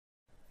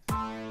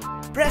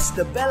Press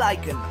the bell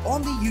icon on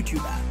the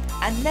YouTube app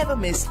and never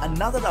miss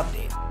another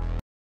update.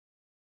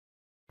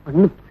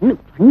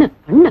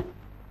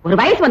 ஒரு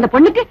வயசு வந்த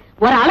பொண்ணுக்கு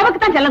ஒரு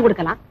அளவுக்கு தான் செல்லம்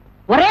கொடுக்கலாம்.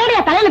 ஒரே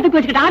தலையில தூக்கி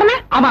வச்சுக்கிட்டு ஆடுன.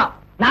 ஆமா,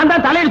 நான்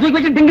தான் தலையில தூக்கி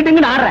வச்சு டிங்கு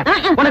டிங்குன்னு ஆடுறேன்.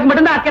 உனக்கு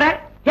மட்டும் தான் அக்கறை,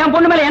 என்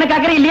பொண்ணு மேல எனக்கு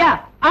அக்கறை இல்லையா?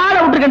 ஆளை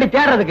விட்டு கண்டி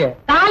தேடுறதுக்கு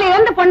காலையில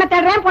இருந்து பொண்ணை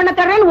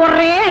தேடுறேன்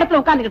ஒரே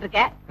இடத்துல உட்கார்ந்துகிட்டு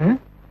இருக்கேன்.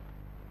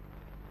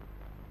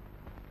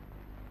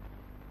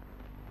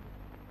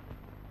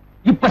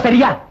 இப்ப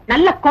சரியா?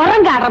 நல்ல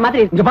குரங்கு ஆடுற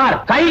மாதிரி இங்க பாரு,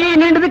 கையிலே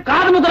நீண்டது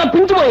காது முதல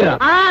பிஞ்சு போயிடும்.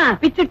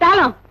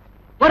 பிச்சுட்டாலும்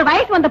ஒரு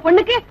வயசு வந்த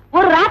பொண்ணுக்கு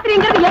ஒரு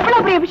ராத்திரிங்கிறது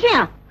எவ்வளவு பெரிய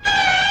விஷயம்.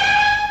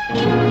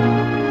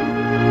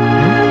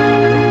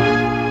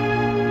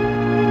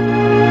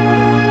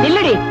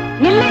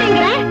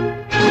 நில்லடிங்கிற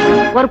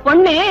ஒரு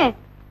பொண்ணு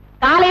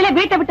காலையில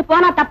வீட்டை விட்டு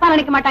போனா தப்பா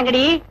நினைக்க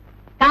மாட்டாங்கடி,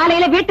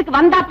 காலையில வீட்டுக்கு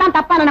வந்தா தான்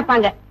தப்பா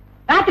நினைப்பாங்க.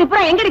 ராத்திரி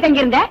பூரா எங்கடி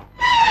தங்கியிருந்த?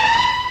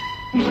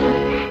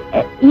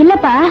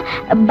 இல்லப்பா,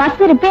 பஸ்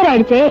ரிப்பேர்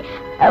ஆயிடுச்சு,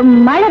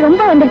 மழை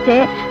ரொம்ப வந்துருச்சு,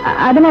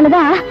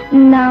 அதனாலதான்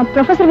நான்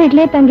ப்ரொஃபசர்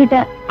வீட்லயே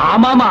தங்கிட்டேன்.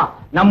 ஆமாமா,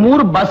 நம்ம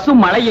ஊர்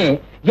பஸ்ஸும் மழையும்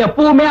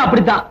எப்பவுமே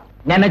அப்படித்தான்.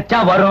 நினைச்சா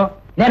வரும்,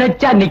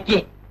 நினைச்சா நிக்கி.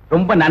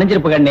 ரொம்ப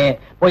நனைஞ்சிருப்பு கண்ணு,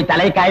 போய்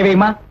தலையை காய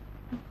வைமா.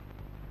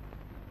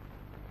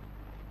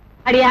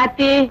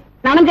 அடியாத்தி,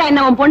 நனைஞ்சா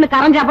என்ன உன் பொண்ணு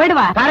கரைஞ்சா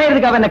போயிடுவா?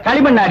 கரையிறதுக்கு அவன்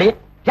களிமண்ணாடி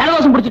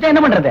ஜலதோஷம் பிடிச்சிட்டா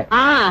என்ன பண்றது?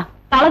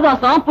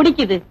 தலதோஷம்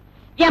பிடிக்குது.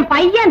 என்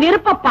பையன்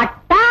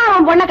விருப்பப்பட்டா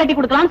அவன் பொண்ணை கட்டி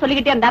கொடுக்கலாம்னு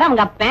சொல்லிக்கிட்டே இருந்தாரு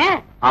அவங்க அப்பன்.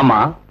 ஆமா,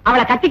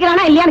 அவளை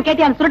கட்டிக்கிறானா இல்லையான்னு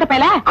கேட்டியா அந்த சுருட்ட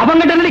பையல?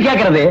 அவங்கிட்ட இருந்து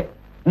கேக்குறது.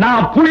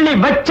 நான் புள்ளி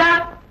வச்சா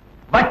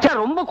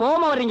ரொம்ப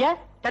கோபமா வர்றீங்க.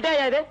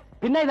 சட்டையா இது?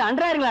 பின்ன இது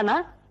அன்றாயிருங்களா?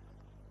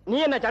 நீ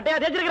என்ன சட்டையா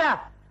தேய்ச்சிருக்கிற?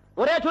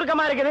 ஒரே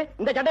சுருக்கமா இருக்குது.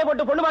 இந்த சட்டையை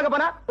போட்டு பொண்ணு பார்க்க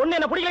போனா பொண்ணு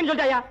என்ன பிடிக்கலன்னு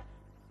சொல்லிட்டாயா?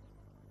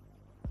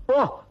 ஓ,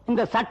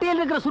 இந்த சட்டையில்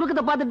இருக்கிற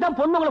சுருக்கத்தை பார்த்துட்டு தான்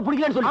பொண்ணு உங்களை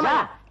பிடிக்கலன்னு சொல்லிச்சா?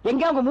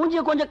 எங்க உங்க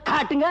மூஞ்சியை கொஞ்சம்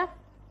காட்டுங்க.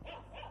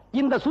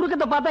 இந்த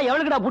சுருக்கத்தை பார்த்தா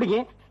எவ்வளவுடா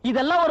பிடிக்கும்?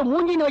 இதெல்லாம் ஒரு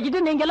மூஞ்சின்னு வச்சுட்டு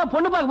நீங்க எல்லாம்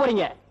பொண்ணு பார்க்க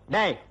போறீங்க.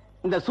 டேய்,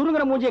 இந்த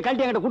சுருங்குற மூஞ்சியை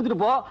கழட்டி என்கிட்ட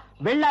கொடுத்துட்டு போ.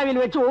 வெள்ளாவில்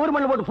வச்சு ஒவ்வொரு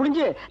மண்ணு போட்டு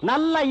புடிஞ்சு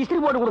நல்லா இஸ்திரி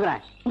போட்டு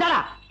கொடுக்குறேன். இந்தாடா,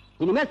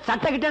 இனிமே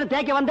சட்டை கிட்ட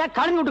தேய்க்க வந்த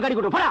கலந்து விட்டு கட்டி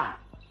கொடுத்து போடா.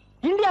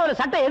 இந்தியாவில்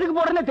சட்டை எதுக்கு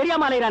போடுறதுன்னு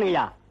தெரியாம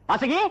அலையிறானுங்கய்யா.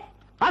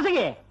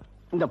 வாசகி,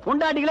 இந்த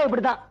பொண்டாட்டிகளே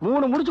இப்படித்தான்.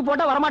 3 முடிச்சு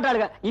போட்டா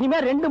வரமாட்டாளுங்க.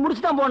 இனிமே 2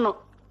 முடிச்சு தான் போடணும்.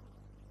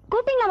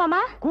 கூப்பிட்டீங்களா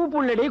மாமா?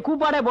 கூப்புள்ளடி,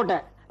 கூப்பாடே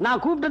போட்டேன்.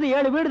 நான் கூப்பிட்டது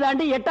 7 வீடு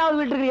தாண்டி 8வது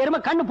வீட்டு இருக்கிற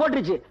எருமை கண்ணு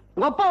போட்டுருச்சு.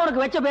 உங்க அப்பா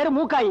உனக்கு வச்ச பேரு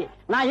மூக்காயி.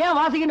 நான் ஏன்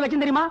வாசகின்னு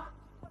வச்சேன் தெரியுமா?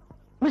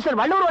 மிஸ்டர்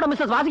வள்ளுவரோட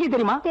மிஸ்ஸஸ் வாசகி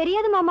தெரியுமா?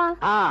 தெரியாது மாமா.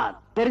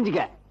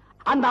 தெரிஞ்சுக்க.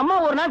 அந்த அம்மா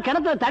ஒரு நாள்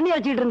கிணத்துல தண்ணி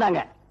அடிச்சிட்டு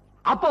இருந்தாங்க.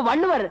 அப்ப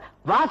வள்ளுவர்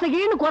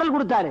வாசகின்னு குரல்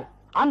கொடுத்தாரு.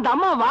 அந்த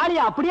அம்மா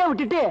வாளிய அப்படியே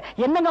விட்டுட்டு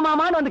என்னங்க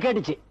மாமான்னு வந்து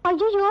கேட்டுச்சு.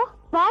 ஐயோ,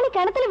 வாளி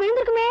கிணத்துல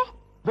விழுந்திருக்குமே.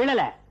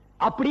 விழல,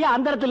 அப்படியே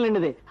அந்த இடத்துல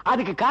நின்னுது.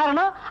 அதுக்கு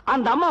காரணம்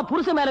அந்த அம்மா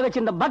புருஷ மேல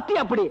வச்சிருந்த பக்தி.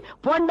 அப்படி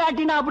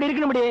பொண்டாட்டினா அப்படி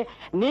இருக்கணும்.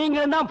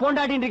 நீங்களும் தான்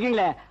பொண்டாட்டின்னு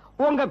இருக்கீங்களே.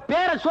 உங்க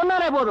பேரை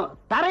சொன்னாலே போதும்,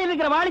 தரையில்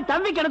இருக்கிற வாளி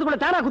தம்பி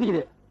கிணத்துக்குள்ள தானா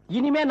குதிக்குது.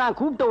 இனிமே நான்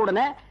கூப்பிட்ட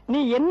உடனே நீ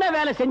என்ன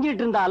வேலை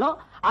செஞ்சிட்டு இருந்தாலும்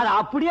அதை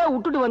அப்படியே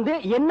விட்டுட்டு வந்து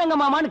என்னங்க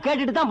மாமான்னு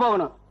கேட்டுட்டு தான்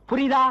போகணும்.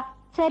 புரியுதா?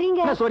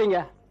 சரிங்க. சொல்றீங்க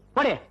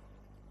போடே.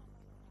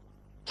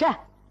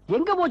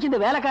 எங்க போச்சு இந்த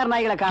வேலைக்கார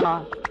நாய்களை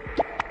காணோம்?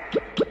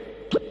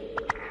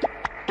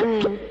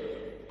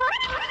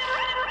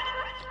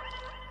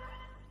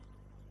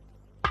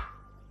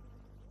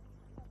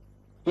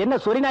 என்ன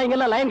சொரி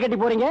நாய்ங்கெல்லாம் லைன் கட்டி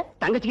போறீங்க?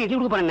 தங்கச்சிக்கு இட்லி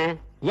கொடுக்க போறேன்.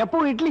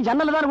 எப்போ இட்லி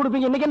ஜன்னல தான்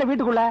கொடுப்பீங்க? இன்னைக்கு என்ன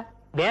வீட்டுக்குள்ள?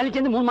 வேலை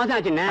சேர்ந்து 3 மாசம்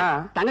ஆச்சுன்னு.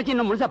 தங்கச்சி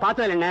இன்னும் முழுசா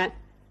பார்த்தது என்ன,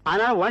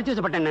 அதனால உழைச்சு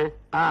வச்சப்பட்டேன்னு.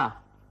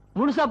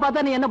 முழுசா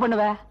பார்த்தா நீ என்ன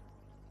பண்ணுவ?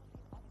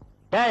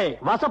 டேய்,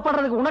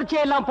 வசப்படுறதுக்கு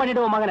உணர்ச்சியே எல்லாம்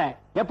பண்ணிடுவோம் மகனே.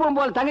 எப்பவும்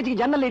போல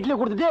தங்கச்சிக்கு ஜன்னல் இட்லி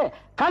கொடுத்துட்டு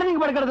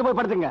கழுதைக்கு படுக்கிறது போய்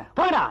படுத்துங்க.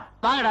 போங்கடா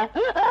வாங்கடா.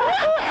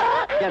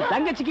 என்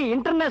தங்கச்சிக்கு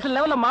இன்டர்நேஷனல்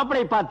லெவல்ல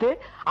மாப்பிளை பார்த்து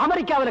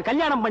அமெரிக்காவில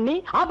கல்யாணம் பண்ணி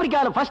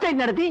ஆப்பிரிக்காவில ஃபர்ஸ்ட்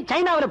டைம் நடத்தி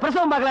சைனாவில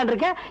பிரசவம் பார்க்கலான்னு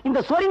இருக்க.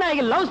 இந்த சொரி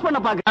நாய்கள் லவ்ஸ்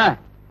பண்ண பாக்க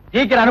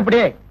சீக்கிரம்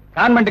அனுப்பிடு.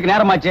 கான்வென்ட்க்கு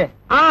நேரமாச்சு.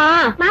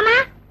 மாமா,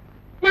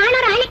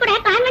 நானும் ராணி கூட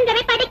கான்வென்ட்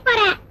போய் படிக்க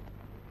போறேன்.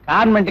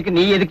 கான்வென்ட்க்கு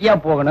நீ எதுக்கியா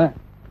போகணும்?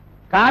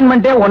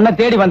 கான்வென்ட்டே உன்னை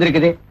தேடி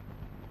வந்திருக்குது.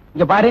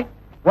 இங்க பாரு,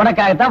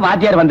 உனக்காகத்தான்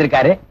வாத்தியார்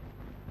வந்திருக்காரு.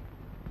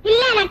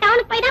 இல்ல, நான்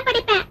டவுனுக்கு போய் தான்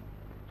படிப்பேன்.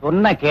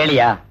 சொன்ன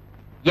கேளியா?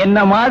 என்ன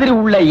மாதிரி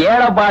உள்ள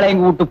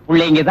ஏழபாளையங்க வீட்டு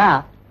பிள்ளைங்க தான்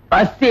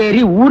பஸ்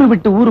ஏறி ஊரு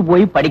விட்டு ஊரு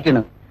போய்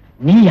படிக்கணும்.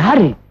 நீ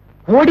யாரு?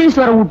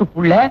 கோடீஸ்வரம் வீட்டு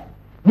புள்ள.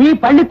 நீ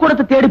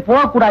பள்ளிக்கூடத்தை தேடி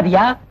போக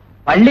கூடாதியா?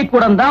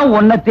 பள்ளிக்கூடம் தான்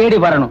உன்னை தேடி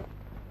வரணும்.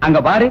 அங்க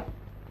பாரு,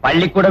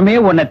 பள்ளிக்கூடமே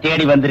உன்னை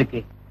தேடி வந்திருக்கு.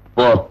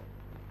 போ,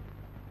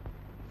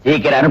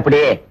 சீக்கிரம்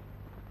அனுப்பிடு.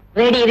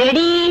 Ready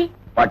ready.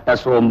 பட்ட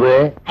சோம்பு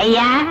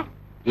ஐயா,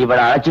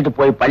 இவளை அழைச்சிட்டு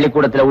போய்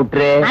பள்ளிக்கூடத்துல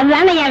விட்டுரு.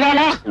 அதுதானே என்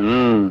வேலை.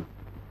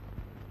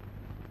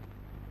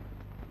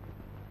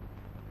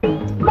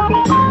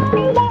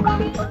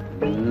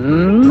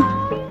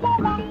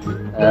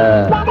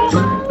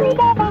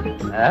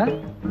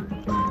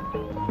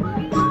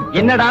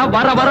 என்னடா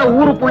வர வர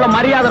ஊருக்குள்ள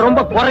மரியாதை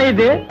ரொம்ப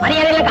குறையுது.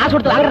 மரியாதையில காசு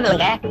கொடுத்து வாங்குறது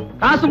இல்லைங்க.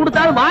 காசு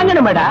கொடுத்தாலும்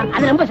வாங்கணும் மேடம்.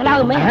 அது ரொம்ப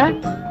செலவாகுமே.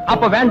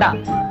 அப்ப வேண்டாம்,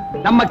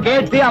 நம்ம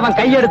கேட்டு அவன்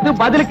கையெடுத்து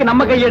பதிலுக்கு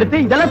நம்ம கையெடுத்து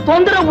இதெல்லாம்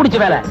தொந்தரவு முடிச்ச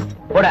வேலை.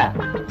 போட.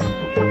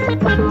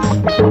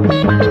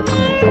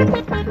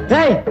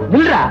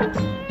 நில்றா.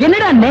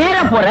 என்னடா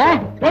நேரா போற?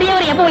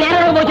 பெரியவர் எப்பவும்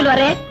நேரம் போய்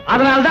சொல்லுவாரு.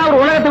 அதனாலதான்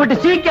அவர் உலகத்தை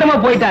விட்டு சீக்கிரமா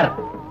போயிட்டார்.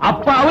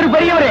 அப்ப அவரு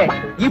பெரியவரு.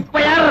 இப்ப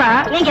யாரா?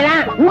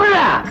 நீங்கதான்.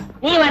 ஊழா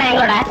நீ வர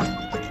எங்களோட.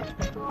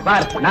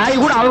 பார்,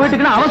 நாய் கூட அவ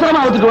வீட்டுக்கு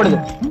அவசரமா அவுத்துட்டு ஓடுது.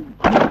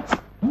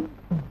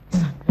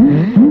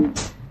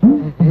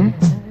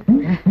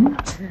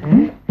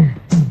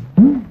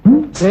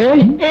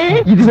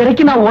 இது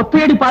வரைக்கும் நான்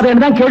ஒத்தையடி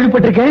பாதைன்னு தான்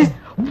கேள்விப்பட்டிருக்கேன்.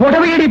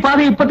 புடவையடி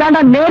பாதை இப்பதான்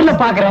நான் நேர்ல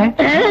பாக்குறேன்.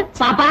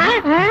 பாப்பா,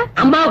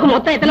 அம்மாவுக்கு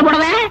மொத்தம் எத்தனை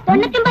புடவை?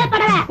 99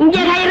 புடவை. இங்க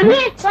இருந்து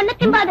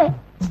 99.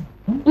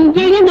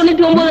 இங்கேயும்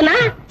 99னா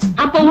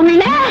அப்ப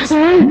உள்ள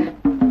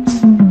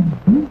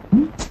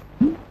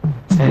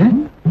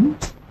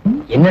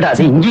என்னடா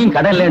அது இங்கேயும்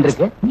கடை இல்லன்னு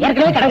இருக்கு?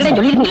 ஏற்கனவே கடற்கரை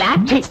சொல்லிருக்கீங்களா?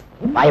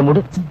 வாய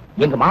மூடு.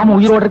 எங்க மாமா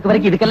உயிரோடு இருக்க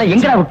வரைக்கும் இதுக்கெல்லாம்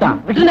எங்கடா விட்டான்?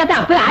 விட்டுருந்தா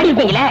அப்ப ஆடி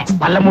இருப்பீங்களே.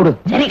 பல்ல மூடு.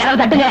 சரி, கதவை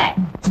தட்டுங்க.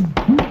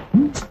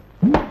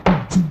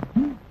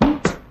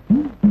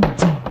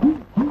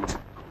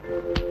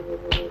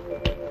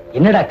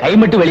 என்னடா கை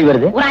மட்டும் வெளி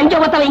வருது? ஒரு 5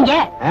 ஒத்த வைங்க.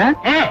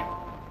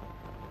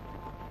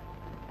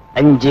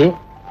 5.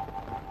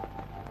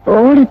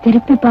 ஓடு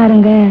திருப்பி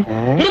பாருங்க.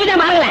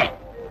 திரும்பிதான் பாருங்களேன்.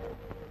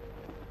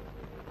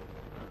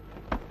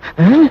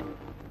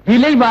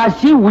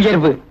 விலைவாசி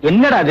உயர்வு.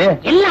 என்னடா அது?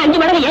 எல்லாம் 5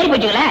 மடங்கு ஏறி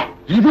போச்சுங்களே.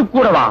 இது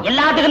கூடவா?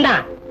 எல்லாத்துக்கும்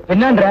தான்.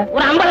 என்னன்ற?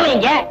 ஒரு 50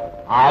 வைங்க.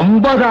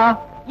 50?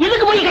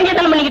 இதுக்கு போய்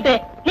கஞ்சத்தனம் பண்ணிக்கிட்டு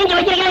நீங்க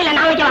வைக்கிறீங்களா இல்ல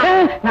நான்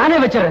வைக்கலாம்? நானே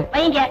வச்சிடறேன்.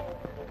 வைங்க.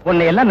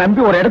 உன்னை எல்லாம்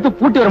நம்பி ஒரு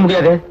இடத்துக்கு பூட்டி வர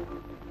முடியாது.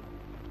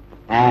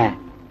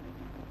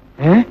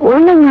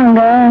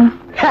 ஒண்ணுங்க.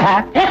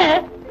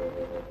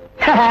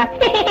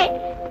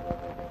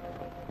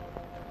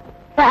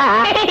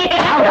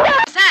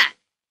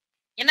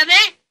 என்னது?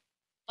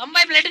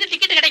 பம்பாய் பிளேட்டுக்கு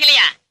டிக்கெட்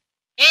கிடைக்கலையா?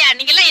 ஏயா,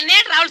 நீங்க எல்லாம்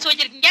என்ன டிராவல்ஸ்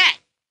வச்சிருக்கீங்க?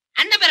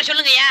 அண்ணன் பேரை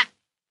சொல்லுங்கய்யா.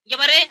 இங்க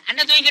பாரு,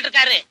 அண்ணன் தூங்கிட்டு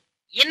இருக்காரு.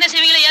 என்ன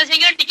செய்வீங்களோ ஏன்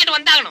செய்வீங்களோ டிக்கெட்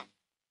வந்தாகணும்.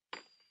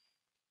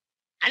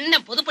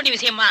 அண்ணன் பொதுப்பணி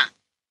விஷயமா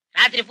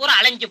ராத்திரி பூரா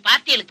அலைஞ்சு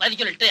பார்ட்டிகளுக்கு பதில்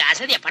சொல்லிட்டு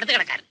அசதியா படுத்து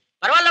கிடக்காரு.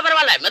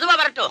 பரவாயில்ல, மெதுவா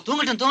வரட்டும்.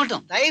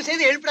 தூங்கட்டும். தயவு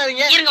செய்து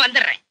எழுப்பிடாதீங்க. இருங்க,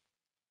 வந்துடுறேன்.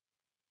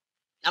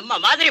 நம்ம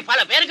மாதிரி பல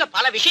பேருக்கு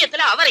பல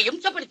விஷயத்துல அவரை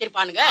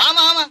இம்சப்படுத்திருப்பானுங்க.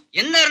 ஆமா.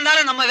 என்ன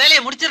இருந்தாலும் நம்ம வேலையை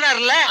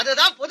முடிச்சிடறாருல்ல.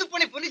 அதுதான்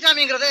பொதுப்பணி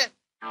புனிசாமிங்கிறது.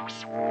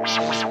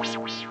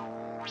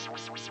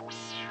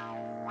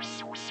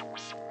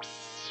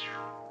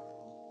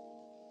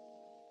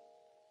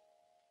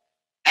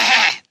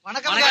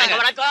 வணக்கம்.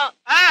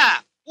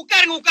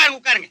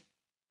 உட்காருங்க.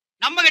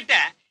 நம்ம கிட்ட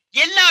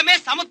எல்லாமே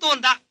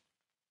சமத்துவம் தான்.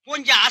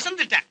 கொஞ்சம்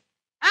அசந்துட்டேன்.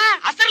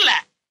 அசரல.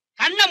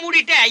 கண்ணை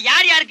மூடிட்டு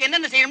யார் யாருக்கு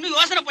என்னென்ன செய்யணும்னு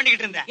யோசனை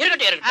பண்ணிக்கிட்டு இருந்தேன்.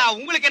 இருக்கட்டும்.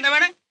 உங்களுக்கு என்ன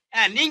வேணும்?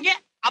 நீங்க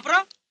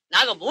அப்புறம்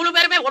நாங்க 3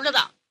 பேருமே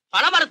ஒண்ணுதான்.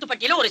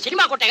 பனமரத்துப்பட்டியில ஒரு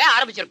சினிமா கொட்டையை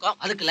ஆரம்பிச்சிருக்கோம்.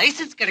 அதுக்கு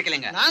லைசன்ஸ்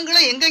கிடைக்கலங்க.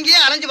 நாங்களும்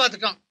எங்கெங்கேயே அலைஞ்சு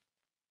பார்த்துட்டோம்.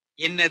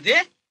 என்னது?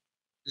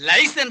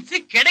 லைசன்ஸ்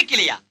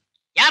கிடைக்கலையா?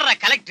 யாரா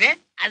கலெக்டர்?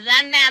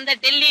 அதானே அந்த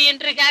டெல்லி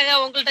என்ட்ரிக்காக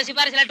உங்கள்ட்ட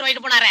சிபாரிசு லெட்டர்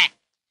வாங்கிட்டு போனாரே.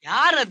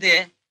 யார் அது?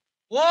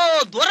 ஓ,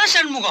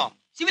 துரசண்முகம்.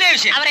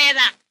 சிவிலேஷன்.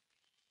 அவரேதான்.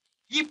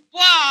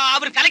 இப்போ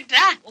அவர்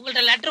கலெக்டரா?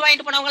 உங்கள்ட்ட லெட்டர்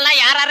வாங்கிட்டு போனவங்க எல்லாம்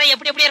யாரார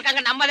எப்படி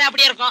இருக்காங்க? நம்மதான்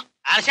அப்படியே இருக்கோம்.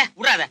 அரசே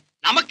விடாத.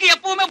 நமக்கு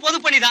எப்பவுமே பொது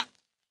பண்ணிதான்.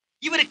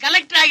 இவர்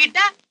கலெக்டர்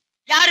ஆகிட்டா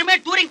யாருமே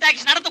டூரிங்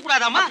டாக்ஸி நடத்த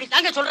கூடாதாமா?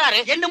 தாங்க சொல்றாரு.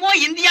 என்னமோ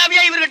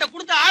இந்தியாவையே இவர்கிட்ட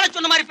கொடுத்து ஆள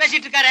சொன்ன மாதிரி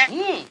பேசிட்டு இருக்காரு.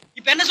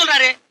 இப்ப என்ன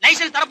சொல்றாரு?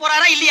 லைசன்ஸ் தர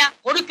போறாரா இல்லையா?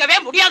 கொடுக்கவே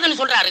முடியாதுன்னு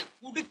சொல்றாரு.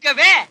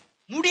 கொடுக்கவே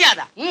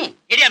முடியாதா?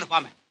 எடியாது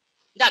பாம.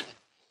 இந்தாங்க.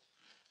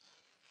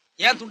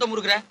 ஏன் துண்ட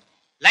முறுக்குற?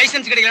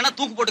 லைசன்ஸ் கிடைக்கலன்னா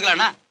தூக்கு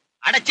போட்டுக்கலானா?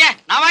 அடச்சே,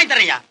 நான் வாங்கி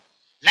தரையா.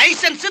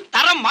 லைசன்ஸ்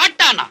தர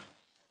மாட்டானா?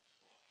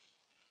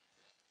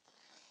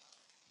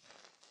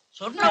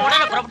 சொன்ன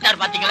உடனே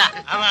புறப்பட்டார் பாத்தீங்களா?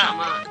 ஆமா.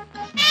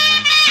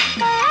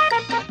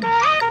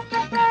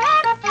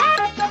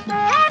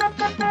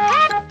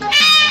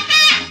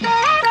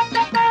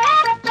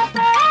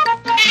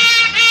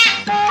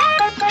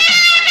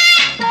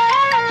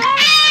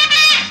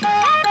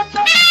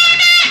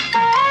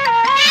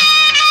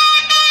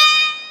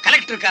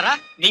 கலெக்டர் இருக்காரா?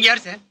 நீங்க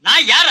யாரு சார்?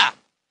 நான் யாரா?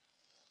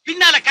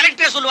 பின்னால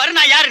கலெக்டர் சொல்லுவாரு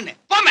நான் யாருன்னு.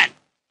 போமேன்.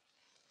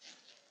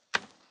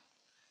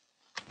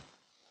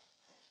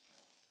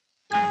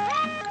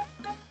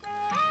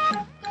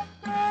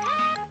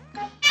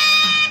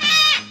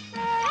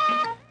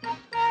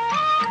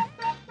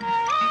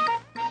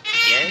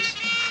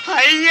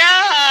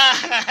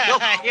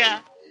 ஐயா,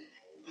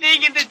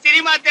 நீங்க இந்த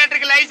சினிமா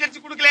தியேட்டருக்கு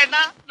லைசன்ஸ்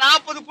கொடுக்கலன்னா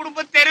 40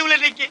 குடும்பம் தெருவுல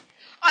நிக்கி.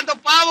 அந்த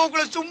பாவம்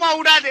உங்களை சும்மா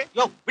விடாது.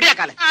 விடியா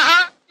கால.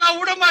 நான்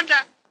விட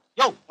மாட்டேன்.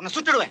 உன்னை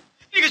சுட்டுடுவேன்.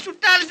 நீங்க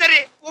சுட்டாலும் சரி,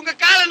 உங்க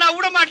காலை நான்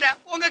விட மாட்டேன்.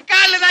 உங்க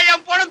கால தான்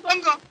என் பணம்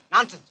தொங்கும்.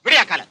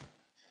 விடியா கால.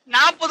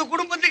 40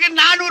 குடும்பத்துக்கு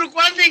 400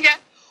 குழந்தைங்க.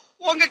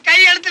 உங்க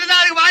கையெழுத்துல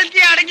தான் அதுக்கு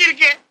வாழ்க்கையே அடங்கி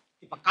இருக்கு.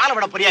 இப்ப காலை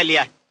விட போறியா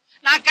இல்லையா?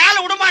 நான் காலை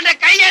விட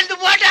மாட்டேன். கையெழுத்து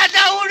போட்டா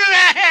தான்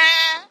விடுவேன்.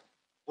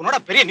 உன்னோட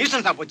பெரிய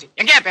நியூசன்ஸா போச்சு.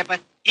 எங்கயா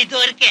பேப்பர்? இது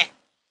இருக்கே.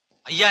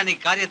 ஐயா, நீ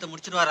காரியத்தை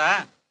முடிச்சிடுவாரா?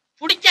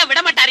 புடிச்சா விட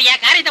மாட்டாரியா?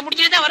 காரியத்தை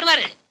முடிச்சுட்டு தான்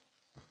வருவாரு.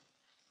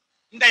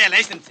 இந்த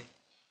லைசன்ஸ்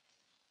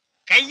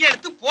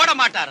கையெழுத்து போட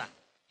மாட்டாரா?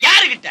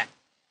 யாருகிட்ட?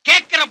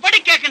 கேட்கிறபடி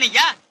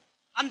கேட்கணுயா.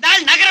 அந்த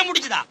ஆள் நகர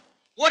முடிச்சுதா?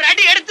 ஒரு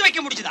அடி எடுத்து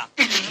வைக்க முடிச்சுதா?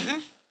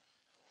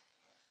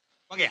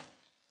 வாங்கயா,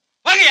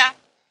 வாங்கயா.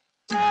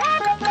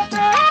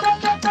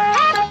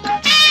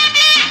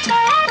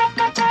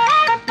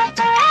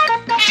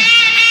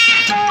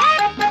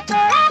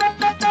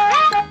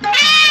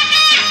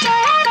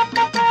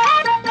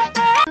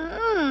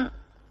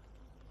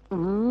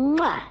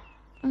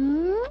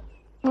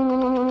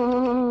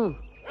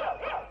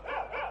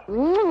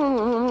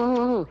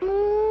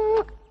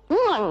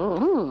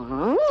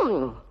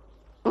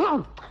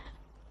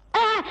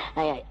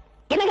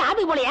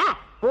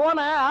 போன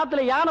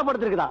ஆத்துல யானை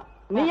படுத்திருக்குதான்.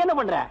 நீ என்ன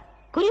பண்ற?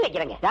 குறி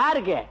வைக்கிறேங்க.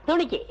 யாருக்கு?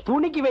 துணிக்கு.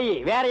 துணிக்கு வை,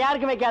 வேற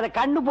யாருக்கும் வைக்காத,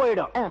 கண்ணு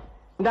போயிடும்.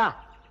 இந்தா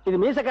இது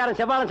மீசக்காரன்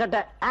செவ்வாழம்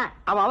சட்டை.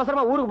 அவன்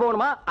அவசரமா ஊருக்கு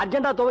போகணுமா,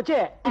 அர்ஜென்டா துவைச்சு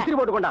இஸ்திரி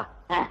போட்டு கொண்டா.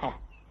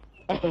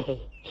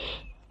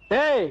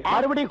 ஏய்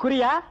மறுபடியும்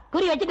குறியா?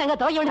 குறி வச்சுட்டாங்க,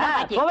 துவைக்க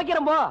வேண்டியது.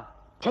 துவைக்கிறோம் போ.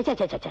 சே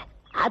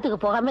அதுக்கு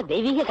போகாம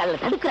தெய்வீக கல்ல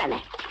தடுக்கிறானே.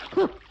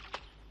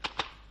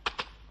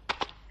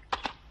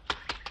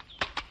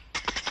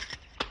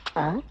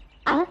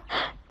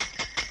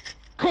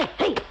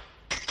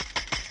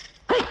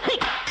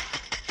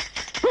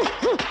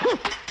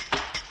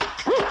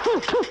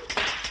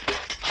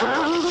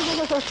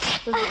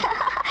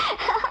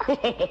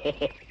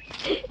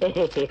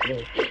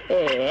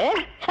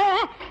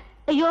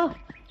 ஐயோ,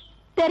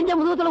 தெரிஞ்ச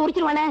முதுகுல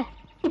உரிச்சிருவானே.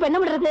 இப்ப என்ன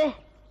பண்றது?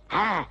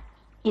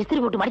 இஸ்திரி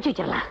போட்டு மடிச்சு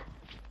வச்சிடலாம்.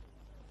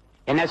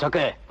 என்ன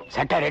சொக்கு,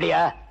 சட்டை ரெடியா?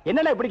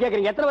 என்னென்ன இப்படி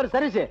கேக்குறீங்க? எத்தனை வருஷம்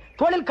சர்வீஸ்?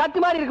 தொழில் கத்தி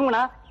மாதிரி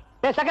இருக்குங்கண்ணா.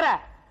 ஏ சக்கர,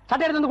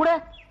 சட்டை எடுத்து வந்து கூட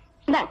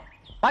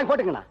வாங்கி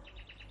போட்டுங்கண்ணா.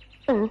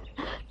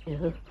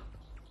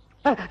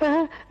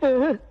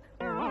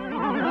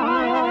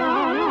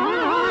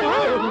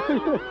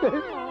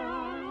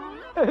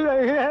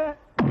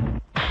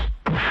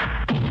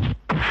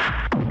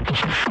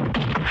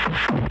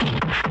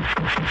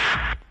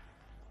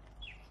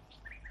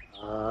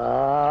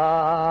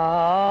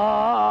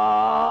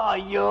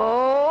 ஐயோ,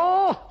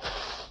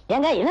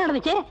 ஏங்க என்ன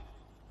நடந்துச்சு?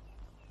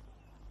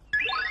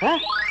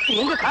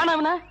 எங்க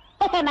காணாமனா?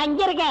 நான்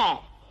இங்க இருக்கேன்.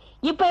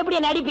 இப்ப எப்படி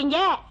நடிப்பீங்க?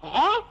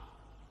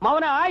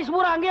 மவன ஆயுஷ்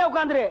பூரா அங்கேயே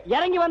உட்காந்துரு.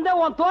 இறங்கி வந்த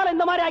உன் தோலை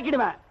இந்த மாதிரி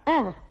ஆக்கிடுவேன்.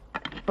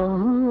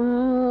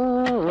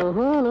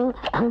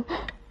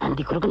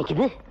 அந்தி குறுக்கு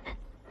நிக்குது.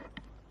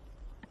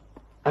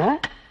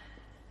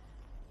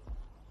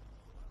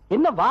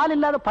 என்ன வால்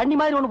இல்லாத பண்ணி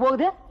மாதிரி ஒண்ணு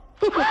போகுது?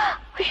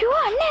 ஐயோ,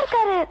 அண்ணன்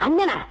இருக்காரு.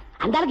 அண்ணனா?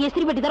 அந்த ஆளுக்கு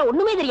எஸ்திரி பெட்டி தர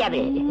ஒண்ணுமே தெரியாது.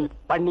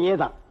 பண்ணியே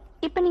தான்.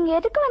 இப்ப நீங்க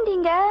எதுக்கு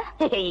வந்தீங்க?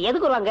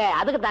 எதுக்கு வருவாங்க?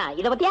 அதுக்கு தான்.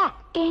 இத பத்தியா?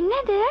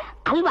 என்னது?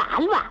 அல்வா.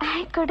 அல்வா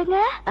கொடுங்க.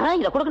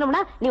 இத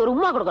கொடுக்கணும்னா நீ ஒரு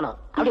உம்மா கொடுக்கணும்.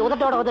 அப்படி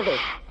உதட்டோட உதட்டு.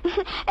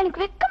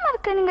 எனக்கு வெக்கமா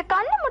இருக்கு. நீங்க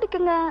கண்ணை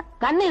முடிக்குங்க.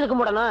 கண்ணு இதுக்கு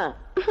மூடணும்.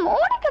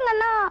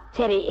 மூடிக்குங்கண்ணா.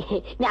 சரி,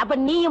 அப்ப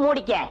நீயும்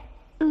மூடிக்க.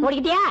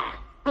 மூடிக்கிட்டியா?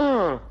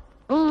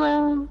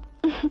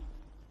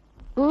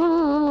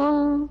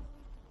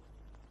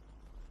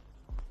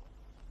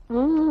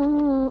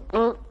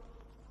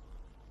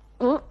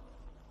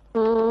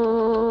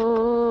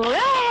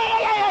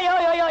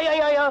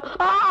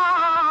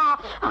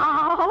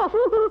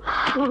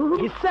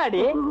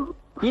 கிஸ்ஸாடி,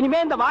 இனிமே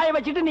இந்த வாயை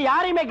வச்சுட்டு நீ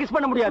யாரையுமே கிஸ்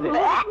பண்ண முடியாது.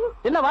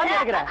 என்ன வாய்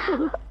கேக்குற?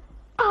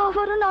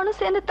 அவரும் நானும்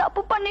சேர்ந்து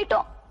தப்பு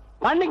பண்ணிட்டோம்.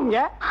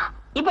 பண்ணிக்கங்க.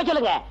 இப்ப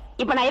சொல்லுங்க,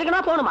 இப்ப நான்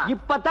இருக்கணும் போகணுமா?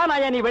 இப்பதான்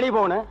நான் நீ வெளியே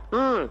போகணும்.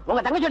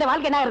 உங்க தங்கச்சியோட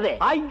வாழ்க்கை என்ன ஆகுது?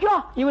 ஐயோ,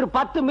 இவர்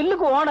 10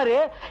 மில்லுக்கு ஓனரு.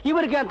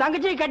 இவருக்கு என்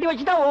தங்கச்சியை கட்டி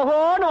வச்சுட்டா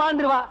ஓஹோன்னு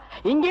வாழ்ந்துருவா.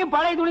 இங்கேயும்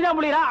பழைய துணிதான்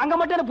முடியறா, அங்க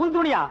மட்டும் புது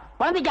துணியா?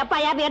 குழந்தைக்கு அப்பா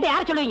யாரு கேட்டு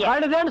யார் சொல்லுவீங்க?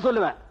 அழுதேன்னு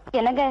சொல்லுவேன்.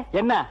 என்னங்க?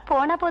 என்ன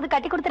போனா போது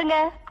கட்டி கொடுத்துருங்க.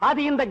 அது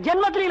இந்த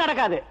ஜென்மத்திலயும்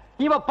நடக்காது.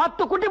 இவ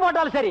 10 குட்டி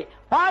போட்டாலும் சரி,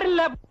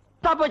 பாரில்ல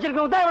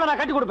வச்சிருக்கவங்க தான் இவளை நான்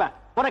கட்டி கொடுப்பேன்.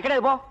 உனக்கு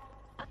கிடையாது போ.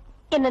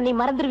 என்ன நீ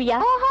மறந்துருவியா?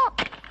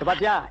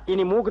 பாத்தியா,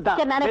 இனி மூக்கு தான்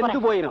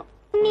செத்து போயிரும்.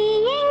 நீ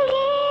எங்கே?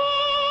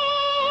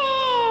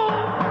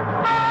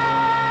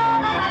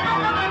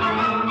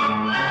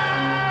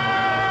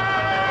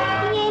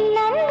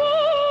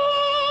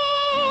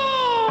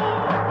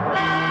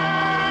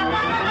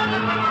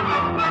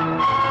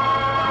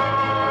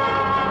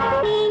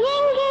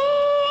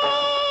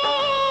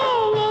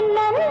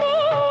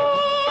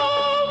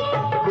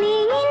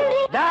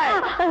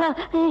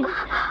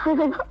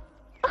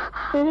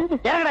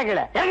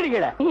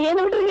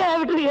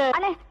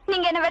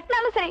 நீங்க என்ன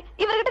வெட்டினாலும் சரி,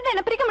 இவர்கிட்ட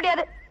என்ன பிரிக்க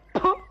முடியாது.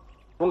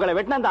 உங்களை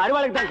வெட்டின அந்த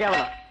அருவாளுக்கு தான்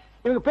கேவலம்.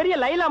 இவங்க பெரிய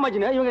லைலா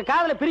மஜ்னு, இவங்க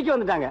காதல பிரிக்க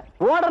வந்துட்டாங்க.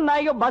 ஓடுற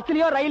நாய்க்கு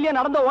பஸ்லயோ ரயில்லயோ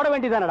நடந்து ஓட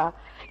வேண்டியதானடா.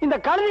 இந்த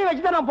கழுதியை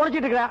வச்சுதான் நான்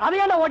பொழைச்சிட்டு இருக்கிறேன். அதை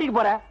ஏன் ஓட்டிட்டு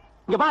போறேன்?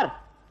 இங்க பார்,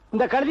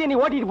 இந்த கழுதியை நீ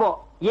ஓட்டிட்டு போ,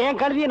 என்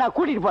கழுதியை நான்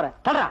கூட்டிட்டு போறேன்.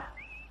 தடா.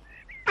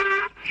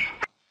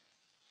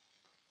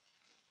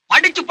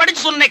 படிச்சு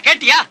படிச்சு சொன்ன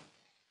கேட்டியா?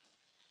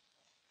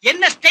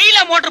 என்ன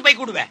ஸ்டைலா மோட்டர்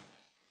பைக் விடுவேன்?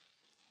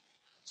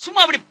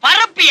 சும்மா அப்படி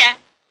பறப்பிய.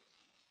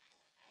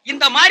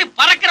 இந்த மாதிரி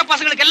பறக்கிற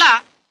பசங்களுக்கு எல்லாம்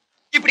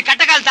இப்படி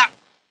கட்டக்கால் தான்.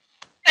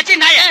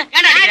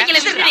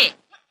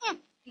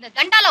 இந்த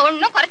தண்டால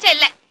ஒண்ணும் குறைச்ச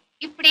இல்ல.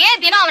 இப்படியே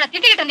தினம் அவனை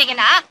திட்டிக்கிட்டு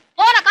இருந்தீங்கன்னா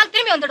போன கால்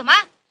திரும்பி வந்துடுமா?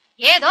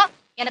 ஏதோ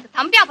எனக்கு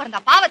தம்பியா பிறந்த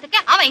பாவத்துக்கு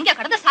அவன் இங்க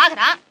கிடந்து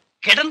சாகுறான்.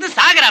 கிடந்து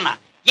சாகுறானா?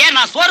 ஏன்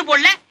நான் சோறு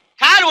போடல,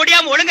 கால்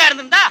ஒடியாம ஒழுங்கா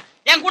இருந்திருந்தா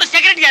என் கூட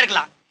செக்ரட்டரியா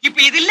இருக்கலாம்.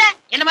 இப்ப இது இல்ல.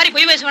 என்ன மாதிரி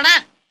பொய் பேசுவானா?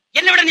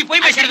 என்ன விட நீ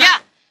பொய் பேசுறியா?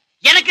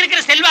 எனக்கு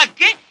இருக்கிற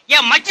செல்வாக்கு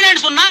என்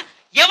மச்சினு சொன்னா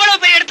எவ்வளவு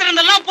பெரிய இடத்துல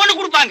இருந்தாலும் பொண்ணு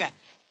கொடுப்பாங்க.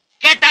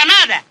 கேட்டானா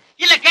அத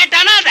இல்ல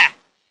கேட்டானா அத.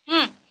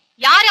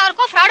 யார்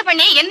யாருக்கும் ஃப்ராட்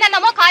பண்ணி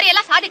என்னென்னமோ காரியம்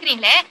எல்லாம்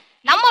சாதிக்கிறீங்களே,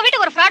 நம்ம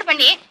வீட்டுக்கு ஒரு ஃப்ராட்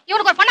பண்ணி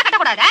இவனுக்கு ஒரு பொண்ணை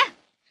கட்டக்கூடாதா?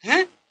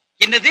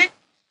 என்னது,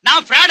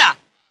 நான் ஃப்ராடா?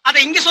 அத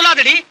இங்க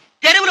சொல்லாதடி,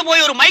 தெருவுல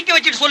போய் ஒரு மைக்க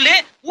வச்சுட்டு சொல்லு,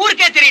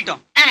 ஊருக்கே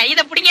தெரியட்டும்.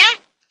 இத பிடிங்க.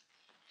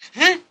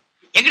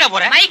 எங்கடா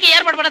போற? மைக்கு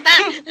ஏற்பாடு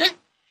பண்ணத்தான்.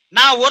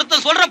 நான்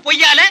ஒருத்தர் சொல்ற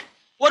பொய்யால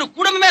ஒரு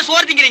குடும்பமே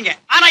சோறு திங்கிறீங்க.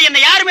 ஆனா என்ன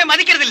யாருமே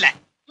மதிக்கிறது இல்ல.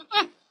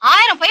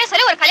 1000 பொய்ய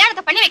சொல்லி ஒரு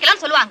கல்யாணத்தை பண்ணி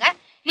வைக்கலாம்னு சொல்லுவாங்க.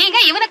 நீங்க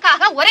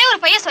இவனுக்காக ஒரே ஒரு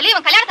பையன் சொல்லி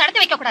இவன் கல்யாணத்தை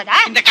நடத்தி வைக்க கூடாதா?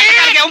 இந்த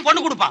கல்யாணத்துக்கு அவன்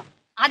பொண்ணு கொடுப்பான்.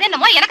 அது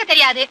என்னமோ எனக்கு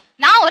தெரியாது.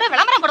 நான் ஒரு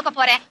விளம்பரம் கொடுக்க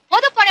போறேன்.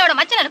 பொது பணியோட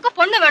மச்சனனுக்கு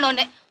பொண்ணு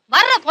வேணும்னு.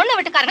 வர்ற பொண்ணு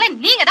வீட்டுக்காரங்களை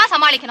நீங்க தான்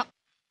சமாளிக்கணும்.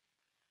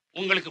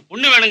 உங்களுக்கு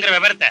பொண்ணு வேணுங்கிற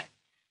விவரத்தை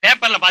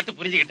பேப்பர்ல பார்த்து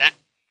புரிஞ்சுக்கிட்டேன்.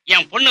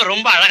 என் பொண்ணு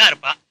ரொம்ப அழகா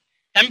இருப்பா.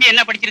 தம்பி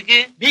என்ன படிச்சிருக்கு?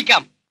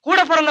 பிகாம். கூட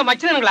பிறந்த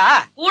மச்சனனுங்களா?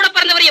 கூட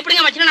பிறந்தவர்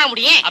எப்படிங்க மச்சனா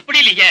முடியும்? அப்படி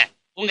இல்லையே,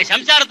 உங்க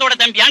சம்சாரத்தோட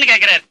தம்பியான்னு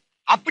கேக்குறாரு.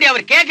 அப்படி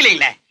அவர்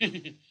கேட்கலீங்களே.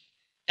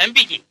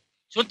 தம்பிக்கு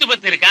சொத்து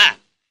பத்து இருக்கா?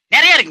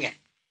 நிறைய இருக்குங்க.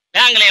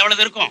 பேங்க்ல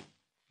எவ்வளவு இருக்கும்?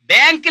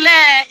 பேங்க்ல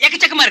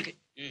எக்கச்சக்கமா இருக்கு.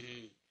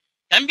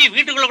 தம்பி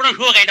வீட்டுக்குள்ள கூட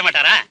ஷூ கட்ட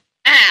மாட்டாரா?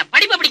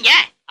 படிப்பு அப்படிங்க.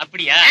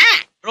 அப்படியா?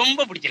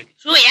 ரொம்ப பிடிச்சிருக்கு.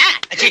 ஷூயா?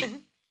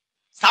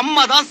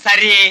 சம்மதம்.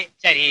 சரி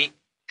சரி,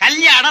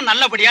 கல்யாணம்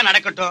நல்லபடியா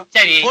நடக்கட்டும்.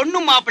 சரி, பொண்ணு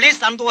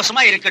மாப்பிள்ளையும்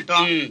சந்தோஷமா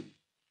இருக்கட்டும்.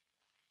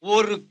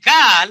 ஒரு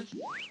கால்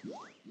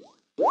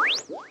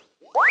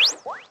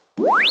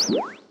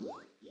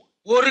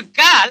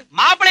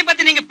மாப்பிள்ளை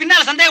பத்தி நீங்க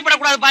பின்னால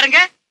சந்தேகப்படக்கூடாது பாருங்க.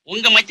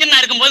 உங்க மச்சனா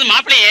இருக்கும்போது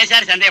மாப்பிள்ளைய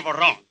ஏசாரி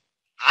சந்தேகப்படுறோம்.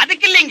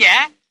 அதுக்கு இல்லைங்க,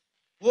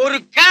 ஒரு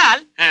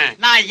கால்.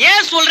 நான்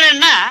ஏன்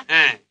சொல்றேன்னா,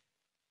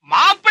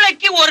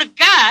 மாப்பிள்ளைக்கு ஒரு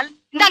கால்.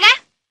 இந்தாங்க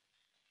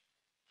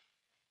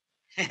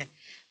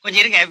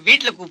கொஞ்சம் இருங்க,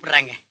 வீட்டுல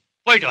கூப்பிடுறாங்க.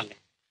 போயிட்டு வாங்க.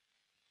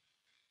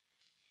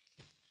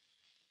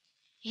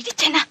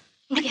 இடிச்சேனா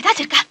உங்களுக்கு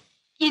ஏதாச்சும் இருக்கா?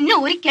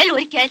 இன்னும் ஒரு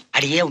கேள்.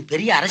 அடியே, உன்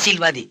பெரிய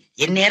அரசியல்வாதி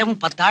என்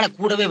நேரமும் 10 ஆளை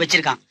கூடவே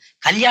வச்சிருக்கான்.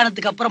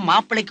 கல்யாணத்துக்கு அப்புறம்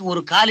மாப்பிள்ளைக்கு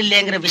ஒரு கால்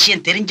இல்லைங்கிற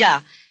விஷயம் தெரிஞ்சா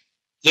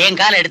என்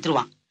காலை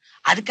எடுத்துருவான்.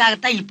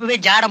 அதுக்காகத்தான் இப்பவே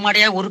ஜாட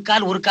மாடையா ஒரு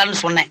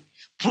கால்னு சொன்னேன்.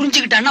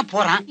 புரிஞ்சுக்கிட்டான்னா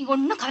போறான். நீங்க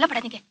ஒண்ணும்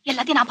கவலைப்படாதீங்க,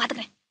 எல்லாத்தையும் நான்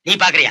பாத்துக்கிறேன். நீ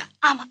பாக்குறியா?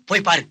 ஆமா,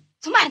 போய் பாரு.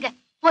 சும்மா இருங்க,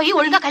 போய்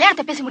ஒழுங்கா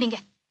கல்யாணத்தை பேசி முடிங்க.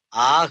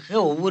 ஆக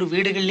ஒவ்வொரு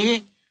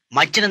வீடுகள்லயும்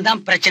மச்சனம்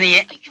தான்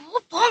பிரச்சனையே. ஐயோ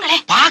போங்களே.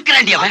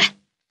 பாக்குறாண்டி அவன்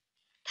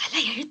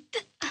தலை எழுத்து.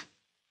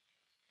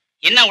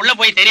 என்ன உள்ள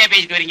போய் தெரியா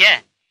பேசிட்டு வரீங்க?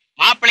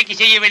 மாப்பிள்ளைக்கு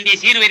செய்ய வேண்டிய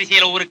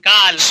சீர்வரிசையில ஒரு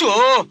கால்.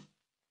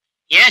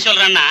 ஏன்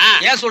சொல்றேன்னா,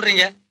 ஏன்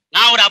சொல்றீங்க?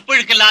 நான் ஒரு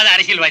அப்புழுக்கு இல்லாத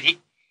அரசியல்வாதி,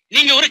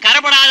 நீங்க ஒரு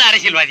கரப்படாத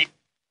அரசியல்வாதி.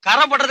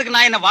 கரப்படுறதுக்கு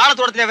நான் என்ன வாழை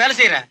தோட்டத்துல வேலை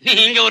செய்யறேன்?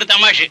 நீங்க ஒரு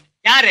தமாஷு.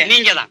 யாரு?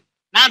 நீங்க தான்.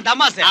 நான்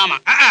தமாசு? ஆமா.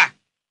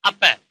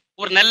 அப்ப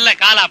ஒரு நல்ல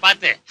காலா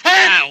பார்த்து,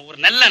 ஒரு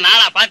நல்ல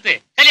நாளா பார்த்து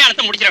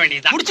கல்யாணத்தை முடிச்சிட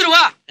வேண்டியதுதான்.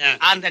 முடிச்சிருவா.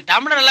 அந்த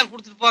டம்ளர் எல்லாம்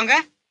கொடுத்துட்டு போங்க.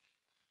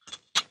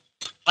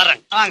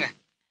 வர்றேன், வாங்க.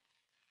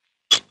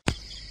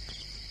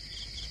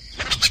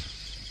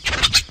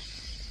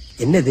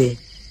 என்னது,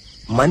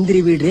 மந்திரி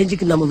வீடு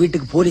ரேஞ்சுக்கு நம்ம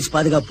வீட்டுக்கு போலீஸ்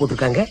பாதுகாப்பு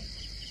போட்டிருக்காங்க.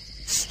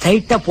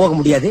 ஸ்ட்ரைட்டா போக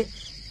முடியாது,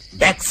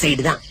 பேக்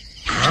சைடு தான்.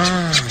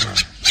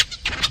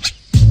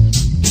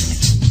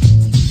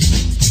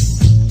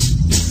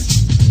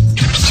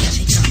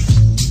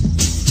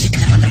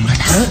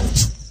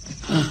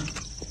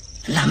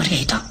 எல்லாம்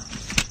ஆயிட்டான்.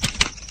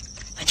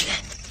 வச்சுக்க.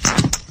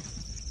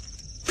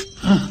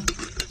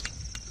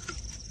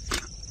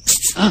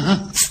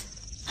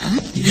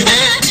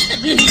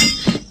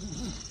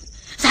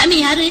 சாமி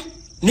யாரு?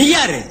 நீ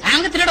யாரு?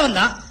 நாங்க திருட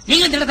வந்தோம்,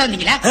 நீங்களும் திருட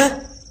வந்தீங்களா?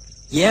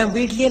 என்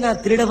வீட்லயே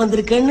நான் திருட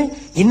வந்திருக்கேன்னு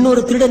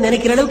இன்னொரு திருட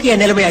நினைக்கிற அளவுக்கு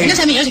என் நிலைமை என்ன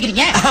சாமி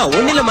யோசிக்கிறீங்க?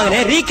 ஒண்ணு இல்ல மகனே,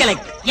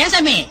 ரீகலெக்ட். ஏன்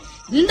சாமி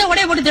இந்த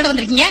உடைய போட்டு திருட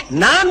வந்திருக்கீங்க?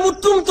 நான்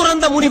முற்றும்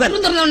துறந்த முனிவன்.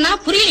 திறந்தோம்னா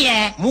புரியலையே.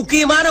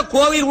 முக்கியமான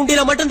கோவில்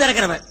உண்டியில மட்டும்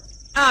திறக்கிறவன்.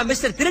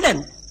 மிஸ்டர் திருடன்,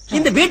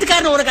 இந்த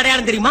வீட்டுக்காரன் உனக்கு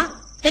அடையாளம் தெரியுமா?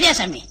 தெரியா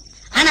சாமி,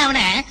 ஆனா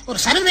அவனை ஒரு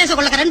சர்வதேச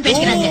கொள்ளக்காரன்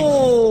பேசிக்கிறாங்க.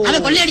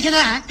 அவன்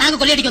கொள்ளையடிச்சதான் நாங்க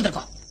கொள்ளையடிக்க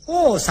வந்திருக்கோம். ஓ,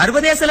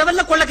 சர்வதேச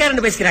லெவல்ல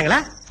கொள்ளக்காரன் பேசிக்கிறாங்களா?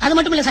 அது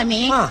மட்டும் இல்ல சாமி,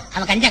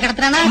 அவன் கஞ்சா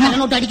கடத்துறானா, கள்ள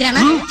நோட்டு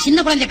அடிக்கிறானா,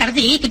 சின்ன குழந்தை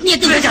கடத்தி கிட்னி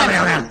எடுத்து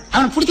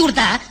அவன் புடிச்சு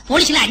கொடுத்தா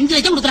போலீஸ்ல 5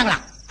 லட்சம்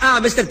கொடுக்குறாங்களாம்.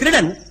 மிஸ்டர்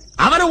திருடன்,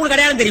 அவனை உங்களுக்கு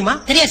அடையாளம் தெரியுமா?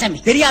 தெரியா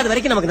சாமி. தெரியாத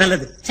வரைக்கும் நமக்கு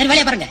நல்லது. சரி,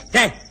 வேலையை பாருங்க.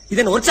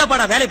 இதன்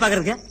ஒர்க்ஷாப்பாடா வேலை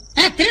பாக்குறதுக்கு?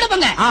 திருட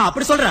போங்க.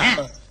 அப்படி சொல்றேன்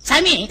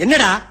சாமி.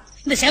 என்னடா?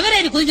 இந்த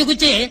செவரேறி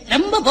குதிச்சு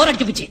ரொம்ப போர்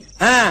அடிச்சு போச்சு.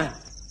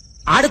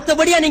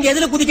 அடுத்தபடியா நீங்க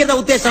எதுல குதிக்கிறதா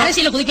உத்தேசம்?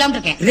 அரசியல குதிக்கலாம்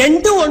இருக்கேன்.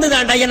 ரெண்டும்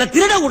ஒண்ணுதான்டா, என்ன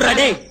திருட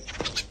விடுறாடே.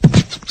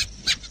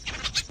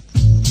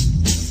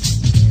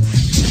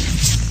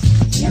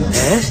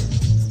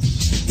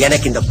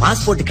 எனக்கு இந்த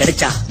பாஸ்போர்ட்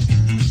கிடைச்சா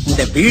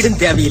இந்த வீடும்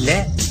தேவையில்லை,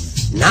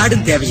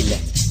 நாடும் தேவையில்லை.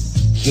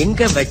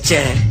 எங்க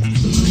வச்ச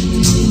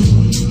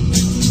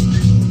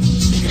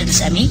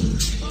சாமி?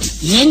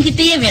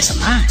 என்கிட்டயே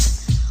வேசமா?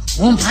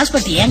 உன்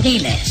பாஸ்போர்ட் என்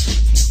கையில,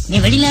 நீ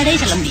வெளிநாடே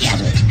செல்ல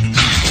முடியாது.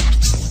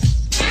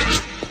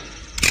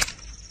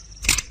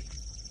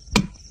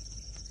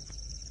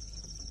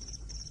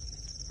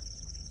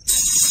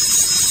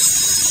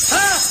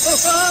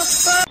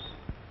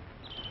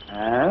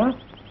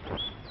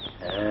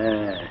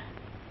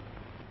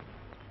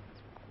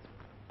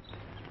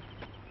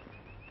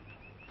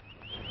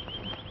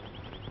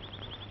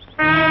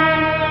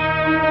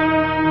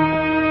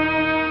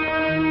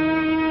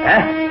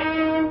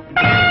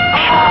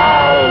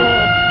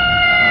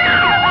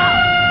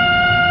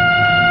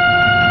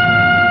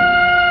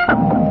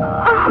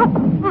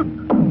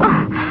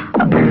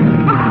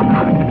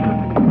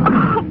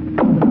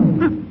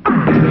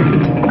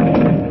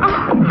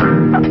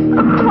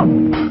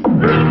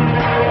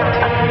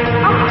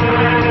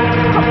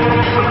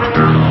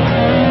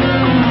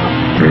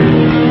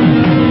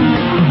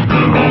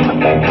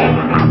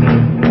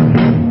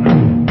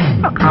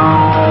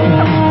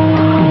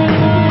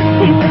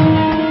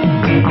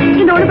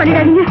 இன்னொன்னு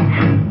பண்ணிடாதீங்க.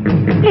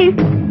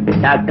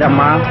 டாக்டர்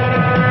அம்மா,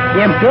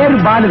 என் பேரு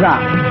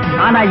பாலுதான்.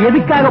 ஆனா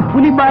எதுக்காக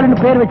புலிபாலுன்னு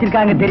பேர்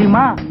வச்சிருக்காங்க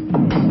தெரியுமா?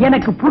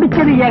 எனக்கு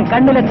பிடிச்சது என்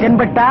கண்ணுல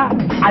தென்பட்டா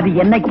அது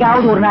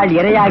என்னைக்காவது ஒரு நாள்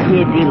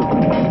இரையாகியே தீரும்.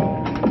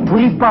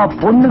 குறிப்பா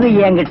பொண்ணுங்க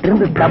என்கிட்ட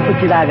இருந்து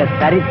தப்பிச்சதாக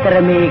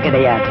சரித்திரமே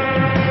கிடையாது.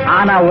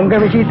 ஆனா உங்க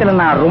விஷயத்துல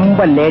நான்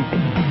ரொம்ப லேட்.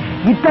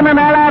 இத்தனை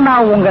நாளா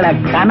நான் உங்களை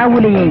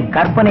கனவுலையும்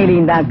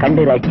கற்பனையிலையும் தான்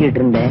கண்டு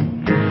ரசிச்சிட்டு இருந்தேன்.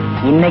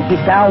 இன்னைக்கு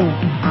தான்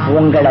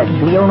உங்களை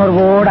சுய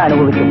உணர்வோடு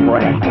அனுபவிக்க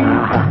போறேன்.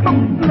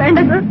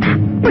 வேண்டாம் சார்,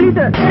 ப்ளீஸ்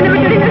சார், என்னை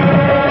விட்டுடுங்க.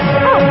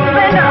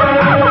 வேண்டாம்.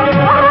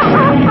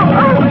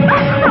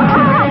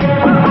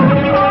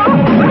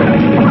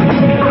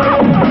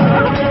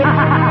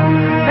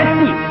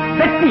 வெற்றி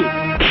வெற்றி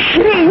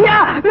நீயா?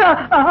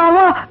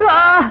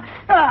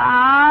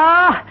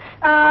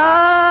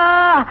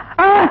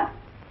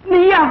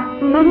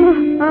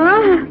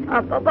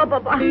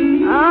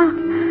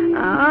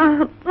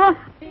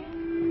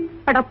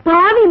 அட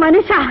பாவி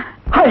மனுஷா!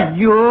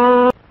 ஐயோ,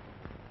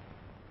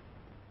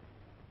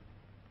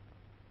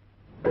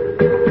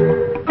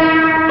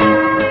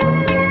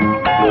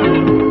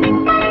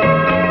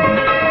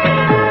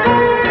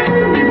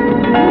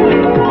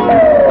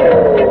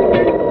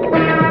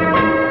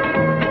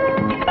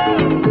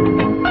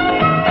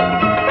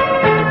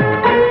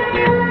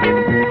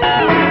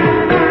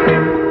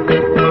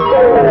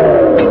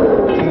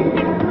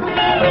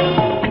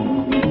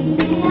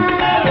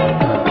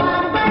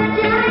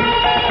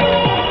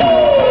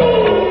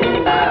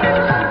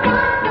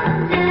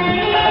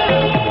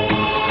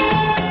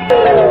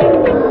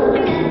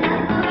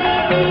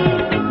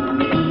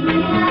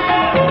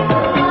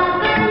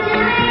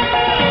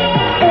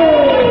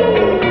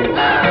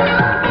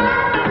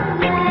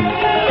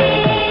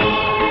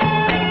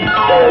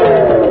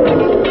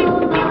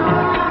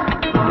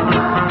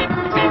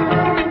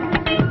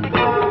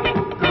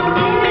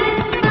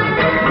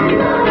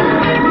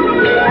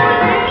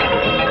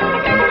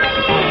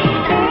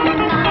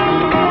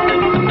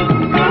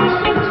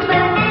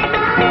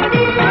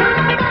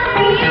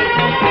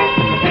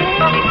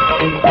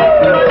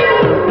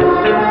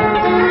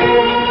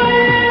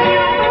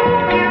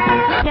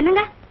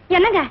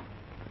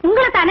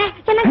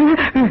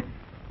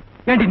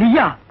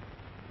 நீயா?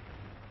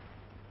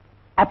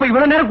 அப்ப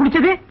இவ்வளவு நேரம்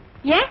குடிச்சது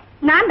ஏன்?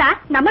 நான் தான்.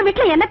 நம்ம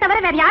வீட்டுல என்ன தவிர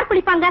வேற யார்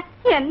குளிப்பாங்க?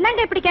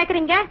 என்னங்க இப்படி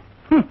கேக்குறீங்க?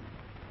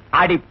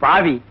 அடி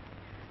பாவி,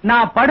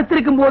 நான்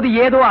படுத்திருக்கும் போது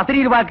ஏதோ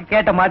அசரீர் வாக்கு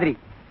கேட்ட மாதிரி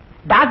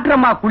டாக்டர்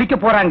அம்மா குளிக்க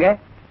போறாங்க,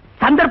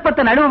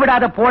 சந்தர்ப்பத்தை நடுவ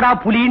விடாத போடா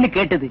புலின்னு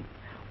கேட்டது.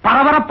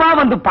 பரபரப்பா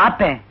வந்து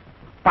பார்த்தேன்,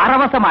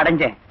 பரவசம்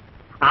அடைஞ்சேன்.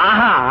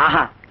 ஆஹா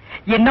ஆஹா,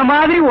 என்ன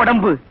மாதிரி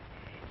உடம்பு,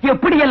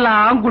 எப்படி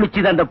எல்லாம்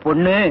குளிச்சுது அந்த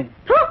பொண்ணு.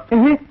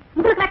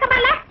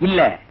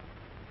 இல்ல,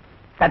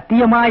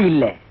 சத்தியமா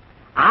இல்ல.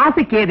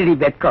 ஆசை கேதடி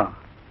வெக்கம்.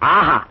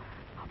 ஆஹா,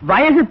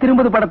 வயசு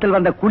திரும்பது படத்தில்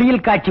வந்த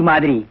குளியல் காட்சி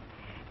மாதிரி,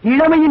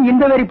 இளமையின்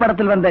இந்த வரி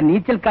படத்தில் வந்த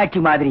நீச்சல் காட்சி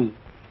மாதிரி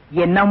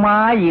என்னமா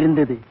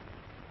இருந்தது.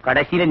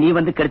 கடைசியில நீ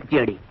வந்து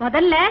கெடுத்துடி.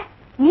 முதல்ல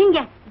நீங்க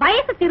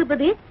வயசு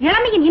திருப்பது,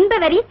 இளமையின் இந்த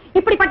வரி,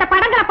 இப்படிப்பட்ட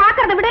படங்களை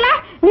பாக்குறத விடல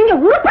நீங்க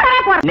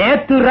உருப்படவே போற.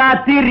 நேத்து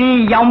ராத்திரி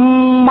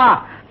அம்மா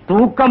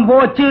தூக்கம்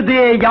போச்சுது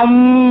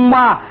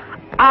அம்மா,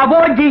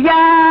 அபோஜியா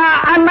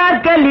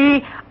அனார்களி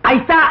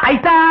ஐசா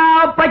ஐசா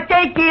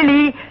பச்சை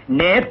கிளி,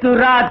 நேத்து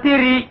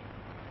ராத்திரி.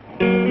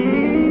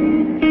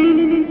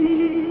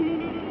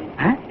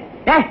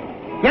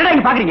 என்னடா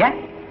இங்க பாக்குறீங்க?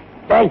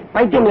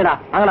 பைத்தியம் இல்லடா,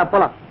 வாங்கடா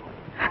போலாம்.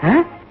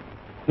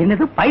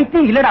 என்னது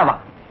பைத்தியம் இல்லடாவா?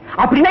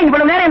 அப்படின்னா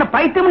இவ்வளவு நேரம் என்ன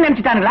பைத்தியம்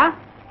நினைச்சுட்டானுங்களா?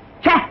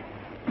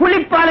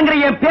 புலிப்பாலுங்கிற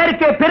என்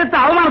பேருக்கு பெருத்த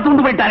அவமானத்தை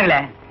உண்டு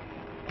போயிட்டானுங்களே.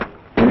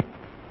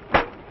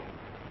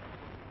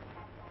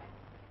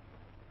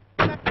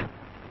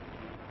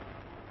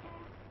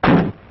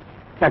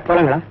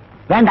 சொல்லுங்களா?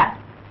 வேண்டாம்,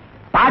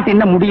 பாட்டு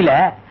இன்னும் முடியல.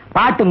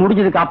 பாட்டு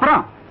முடிஞ்சதுக்கு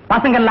அப்புறம்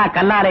பசங்க எல்லாம்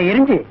கல்லால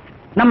எரிஞ்சு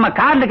நம்ம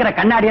கார்ல இருக்கிற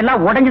கண்ணாடி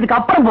எல்லாம் உடைஞ்சதுக்கு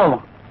அப்புறம்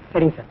போவோம்.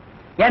 சரிங்க சார்.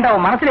 ஏண்டா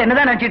உன் மனசுல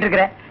என்னதான் நினைச்சிட்டு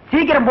இருக்கிற?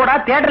 சீக்கிரம் போடா,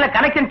 தியேட்டர்ல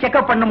கனெக்ஷன்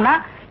செக்அப் பண்ணோம்னா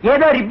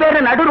ஏதோ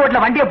ரிப்பேர் நடு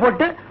ரோட்ல வண்டியை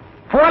போட்டு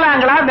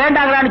போலாங்களா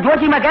வேண்டாங்களான்னு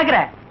ஜோசியமா கேக்குற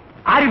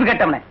அறிவு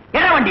கட்டவன.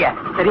 என்ன வண்டியா?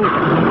 சரிங்க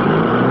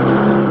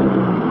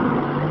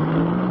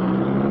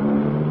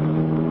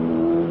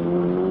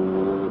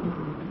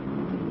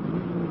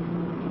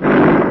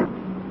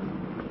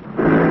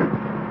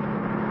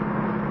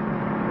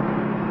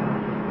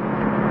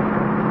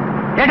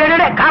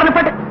காரணம்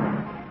பட்டு.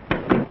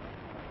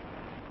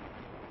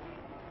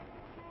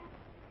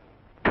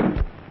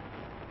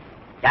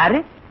 யாரு?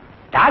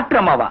 டாக்டர்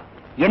அம்மாவா?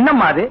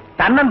 என்னம்மா அது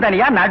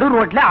தன்னந்தனியா நடு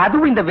ரோட்ல,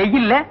 அதுவும் இந்த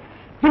வெயில்ல?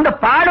 இந்த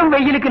பாடும்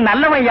வெயிலுக்கு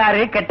நல்லவன்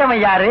யாரு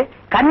கெட்டவன் யாரு,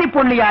 கன்னி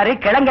பொண்ணு யாரு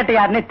கிளங்கட்ட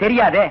யாருன்னு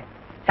தெரியாதே.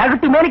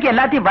 சகுட்டு மேலுக்கு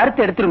எல்லாத்தையும்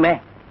வறுத்து எடுத்துருமே.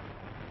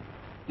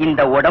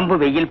 இந்த உடம்பு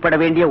வெயில் பட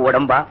வேண்டிய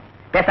உடம்பா?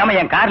 பேசாம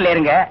என் கார்ல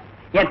ஏறுங்க,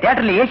 என்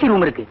தியேட்டர்ல ஏசி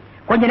ரூம் இருக்கு,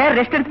 கொஞ்ச நேரம்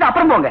ரெஸ்ட் எடுத்துட்டு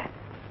அப்புறம் போங்க.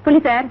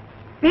 புலி சார்,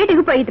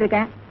 வீட்டுக்கு போயிட்டு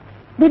இருக்கேன்,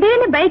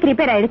 திடீர்னு பைக்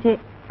ரிப்பேர் ஆயிடுச்சு,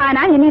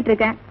 ஆனா நின்னுட்டு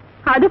இருக்கேன்.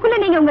 அதுக்குள்ள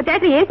நீங்க உங்க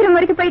தியேட்டர் ஏசி ரூம்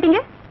வரைக்கும் போயிட்டீங்க.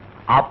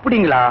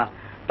 அப்படிங்களா?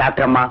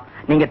 டாக்டர் அம்மா,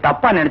 நீங்க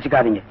தப்பா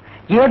நினைச்சுக்காதீங்க.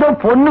 ஏதோ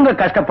பொண்ணுங்க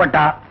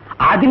கஷ்டப்பட்டா,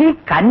 அதுலயும்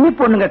கன்னி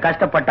பொண்ணுங்க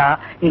கஷ்டப்பட்டா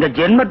இந்த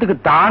ஜென்மத்துக்கு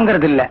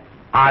தாங்கறது இல்ல.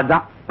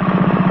 அதான்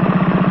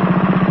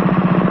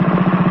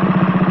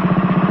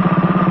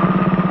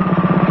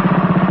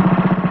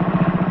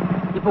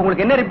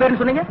உங்களுக்கு என்ன ரிப்பேர்னு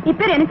சொன்னீங்க?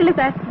 ரிப்பேர் எனக்கு இல்ல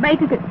சார்,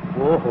 பைக்குக்கு.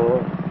 ஓஹோ,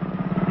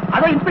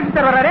 அதோ இன்ஸ்பெக்டர்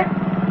சார் வராரு.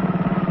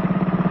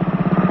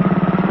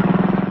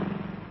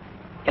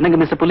 என்னங்க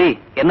மிஸ்டர் புலி,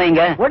 என்ன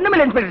இங்க?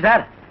 ஒண்ணுமில்ல இன்ஸ்பெக்டர்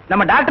சார்,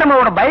 நம்ம டாக்டர்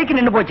அம்மாவோட பைக்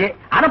நின்னு போச்சு,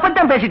 அதை பத்தி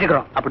தான் பேசிட்டு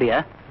இருக்கிறோம். அப்படியா?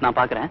 நான்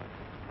பாக்குறேன்.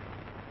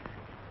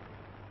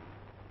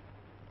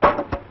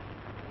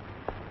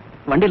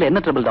 வண்டியில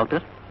என்ன ட்ரபிள்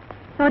டாக்டர்?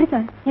 சாரி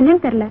சார்,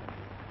 என்னன்னு தெரியல.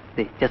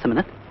 Just a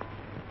minute.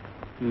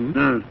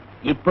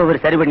 இப்ப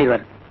இவர் சரி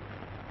பண்ணிடுவார்.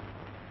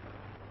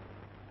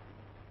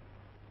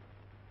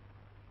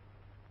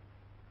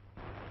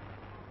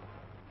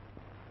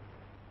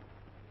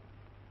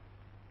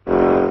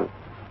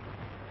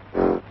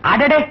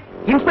 அடடே,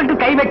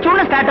 இன்ஸ்பெக்டர் கை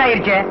வச்சோன்னு ஸ்டார்ட்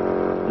ஆயிருச்சு.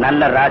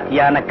 நல்ல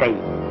ராசியான கை.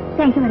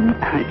 Thank you very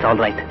much. It's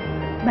all right.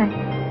 Bye.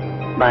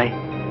 Bye.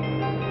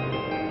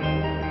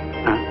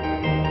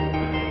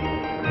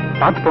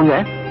 பார்த்து போங்க.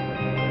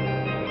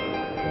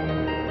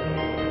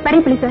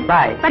 வரேன் புலி சார்.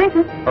 Bye. வரேன்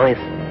சார். Oh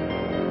yes.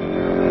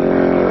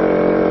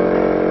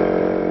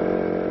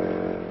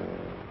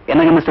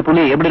 என்னங்க மிஸ்டர்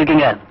புலி, எப்படி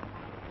இருக்கீங்க?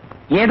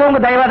 ஏதோ உங்க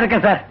தயவா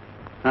இருக்கேன் சார்.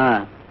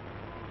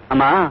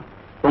 ஆமா,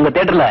 உங்க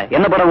தியேட்டர்ல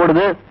என்ன படம்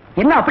ஓடுது?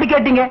 என்ன அப்படி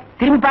கேட்டீங்க?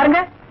 திரும்பி பாருங்க.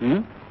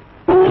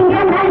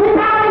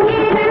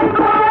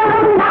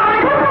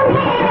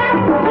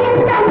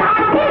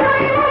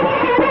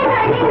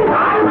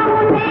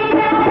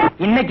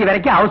 இன்னைக்கு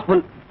வரைக்கும்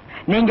ஹவுஸ்ஃபுல்.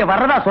 நீங்க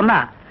வர்றதா சொன்னா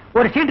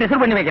ஒரு சீட்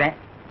ரிசர்வ் பண்ணி வைக்கிறேன்.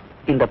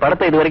 இந்த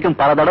படத்தை இது வரைக்கும்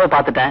பல தடவை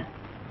பார்த்துட்டேன்,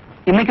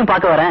 இன்னைக்கும்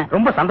பார்க்க வரேன்.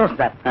 ரொம்ப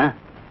சந்தோஷம் சார்.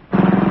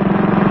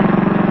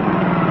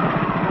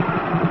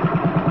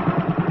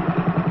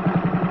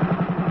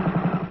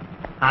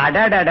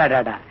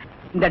 அடாடாடாடா,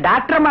 இந்த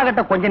டாக்டர் அம்மா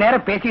கிட்ட கொஞ்ச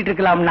நேரம் பேசிட்டு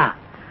இருக்கலாம்னா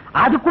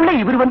அதுக்குள்ள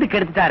இவர் வந்து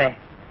கெடுத்துட்டாரே.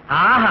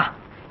 ஆஹா,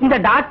 இந்த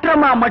டாக்டர்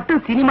அம்மா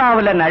மட்டும்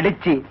சினிமாவுல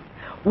நடிச்சு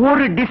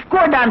ஒரு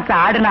டிஸ்கோ டான்ஸ்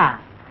ஆடுனா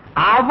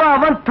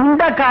அவன்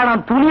துண்ட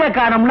காணம் துணிய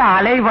காணம்னு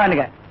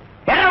அலைவானுங்க.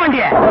 என்ன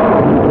வண்டிய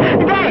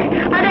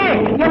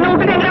என்ன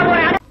விட்டுட்டு எங்க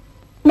போற?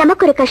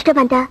 நமக்கு ஒரு கஷ்டம்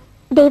வந்தா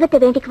தெய்வத்தை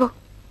வேண்டிக்குவோம்.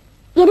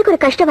 எனக்கு ஒரு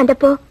கஷ்டம்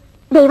வந்தப்போ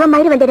தெய்வம்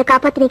மாதிரி வந்து என்ன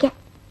காப்பாத்தினீங்க.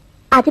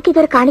 அதுக்கு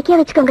இது ஒரு காணிக்கையா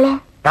வச்சுக்கோங்களேன்.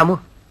 ராமு,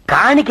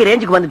 காணிக்கை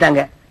ரேஞ்சுக்கு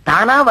வந்துட்டாங்க.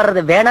 தானா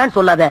வர்றது வேணான்னு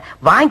சொல்லாத,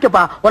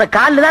 வாங்கிக்கப்பா. உனக்கு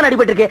காலில் தான்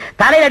அடிபட்டு இருக்கு,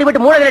 தலையில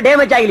அடிபட்டு மூளைகளை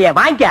டேமேஜ் ஆகலையா,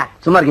 வாங்கிக்க.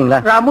 சும்மா இருக்கீங்களா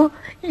ராமு?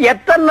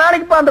 எத்தனை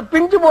நாளைக்கு அந்த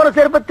பிஞ்சு போன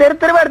செருப்பை தெரு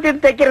தெருவா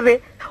எடுத்துட்டு தைக்கிறது?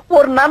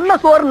 ஒரு நல்ல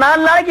சோறு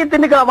 4 நாளைக்கு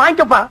தின்னுக்கலாம்,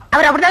 வாங்கிக்கப்பா.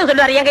 அவர் அப்படிதான்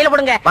சொல்லுவாரு. என் கையில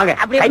போடுங்க. வாங்க,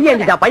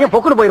 கையெழுந்தா பையன்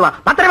பொக்குன்னு போயிடுவான்.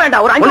 பத்திரம்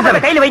வேண்டாம், ஒரு 5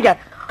 ரூபாய் கையில வைங்க.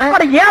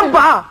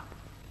 ஏன்பா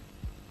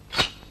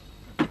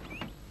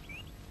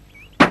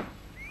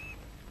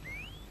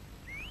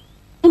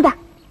இந்தா.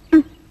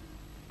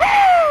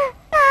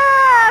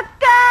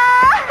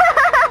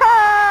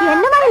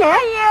 என்ன மாதிரி?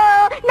 ஐயோ,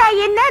 நான்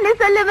என்னன்னு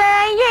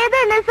சொல்லுவேன்,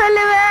 ஏதுன்னு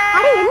சொல்லுவேன்.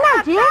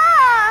 என்னாச்சு?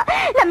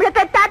 நம்மள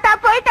பெத்தாத்தா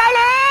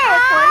போயிட்டாளே.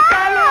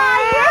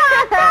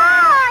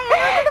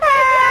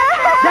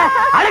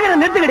 அழகிற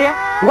நிறுத்துக்கிட்டே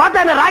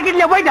வாத்தான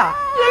ராக்கெட்ல போயிட்டா.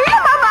 இல்ல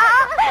மாமா,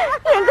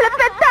 எங்களை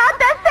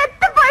பெத்தாத்தா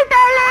செத்து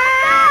போயிட்டாளே.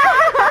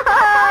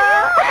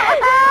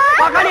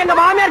 எங்க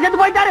மாமியார்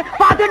செத்து போயிட்டாரு.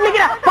 பாத்துட்டு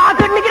நிக்கிற,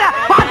 பாத்துட்டு நிக்கிற,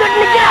 பாத்துட்டு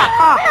நிக்கிற.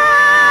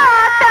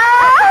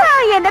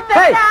 என்ன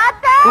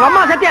பெத்தாத்தா? உங்க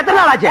அம்மா செத்து எத்தனை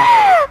நாள் ஆச்சு?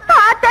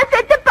 ஆத்தா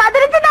செத்து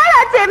 15 நாள்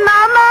ஆச்சு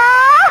மாமா.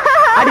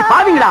 அடி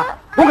பாவீங்களா,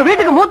 உங்க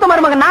வீட்டுக்கு மூத்த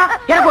மருமகன்னா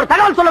எனக்கு ஒரு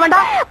தகவல் சொல்ல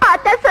வேண்டாம்?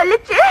 ஆத்தா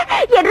சொல்லிச்சு,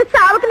 என்ற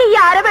சாவுக்கு நீ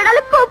யார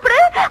வேணாலும் கூப்பிடு,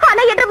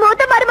 ஆனா என்ற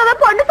மூத்த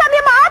மருமகன்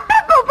பொண்ணுசாமியை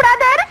மாத்திரம்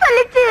கூப்பிடாதேன்னு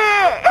சொல்லிச்சு.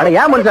 அட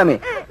ஏன் முனுசாமி,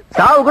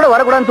 சாவு கூட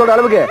வரக்கூடாதுன்னு சொல்ற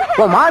அளவுக்கு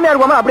உன்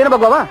மாமியார் கோமா அப்படின்னு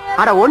பாக்குவா?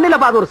 அட ஒண்ணு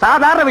இல்லப்பா, அது ஒரு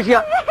சாதாரண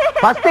விஷயம்.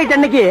 ஃபர்ஸ்ட் நைட்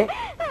அன்னைக்கு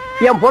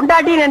என்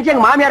பொண்டாட்டி நினைச்சு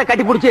எங்க மாமியாரை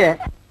கட்டி பிடிச்சு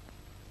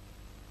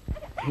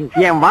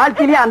என்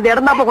வாழ்க்கையிலேயே அந்த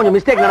இடம் தான் கொஞ்சம்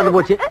மிஸ்டேக் நடந்து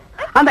போச்சு.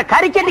 அந்த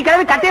கறிக்கட்டி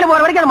கிளவி கட்டையில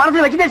போற வரைக்கும் அந்த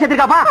மனசுல வச்சுட்டே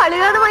செத்துருக்காப்பா.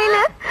 அழுகாத வயல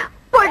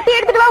பொட்டி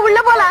எடுத்துட்டு வா, உள்ள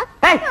போலாம்.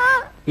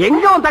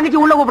 எங்க உன் தங்கச்சி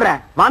உள்ள கூப்பிடுற?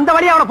 வந்த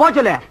வழியா அவனை போக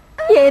சொல்லு.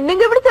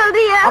 என்னங்க இப்படி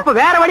சொல்றீங்க? அப்ப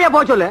வேற வழியா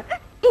போக சொல்லு.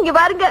 இங்க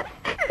பாருங்க,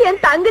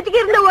 என்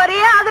தங்கச்சிக்கு இருந்த ஒரே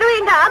ஆதரவு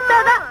எங்க ஆத்தா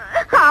தான்.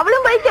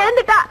 அவளும் போய்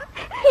சேர்ந்துட்டா.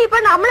 இப்ப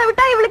நம்மளை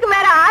விட்டா இவளுக்கு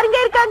வேற ஆருங்க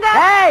இருக்காங்க?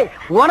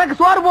 உனக்கு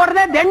சோறு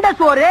போடுறதே தெண்ட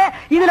சோறு,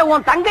 இதுல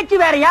உன் தங்கச்சி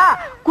வேறையா?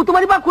 குத்து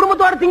மதிப்பா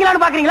குடும்பத்தோட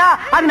திங்கலான்னு பாக்குறீங்களா?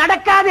 அது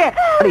நடக்காது.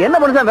 அது என்ன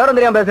பண்ணுறா வேற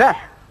தெரியாம பேசுற?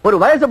 ஒரு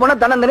வயசு பொண்ணா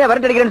தன்னந்தனியா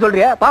விரட்டி அடிக்கிறேன்னு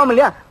சொல்றியா? பாவம்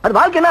இல்லையா? அது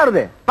வாழ்க்கை என்ன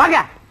ஆகுது? வாங்க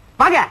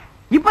வாங்க,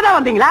 இப்பதான்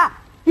வந்தீங்களா?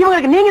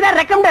 இவங்களுக்கு நீங்க தான்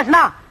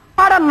ரெக்கமெண்டேஷனா?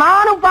 ஆனா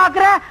நானும்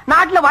பாக்குறேன்,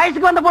 நாட்டுல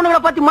வயசுக்கு வந்த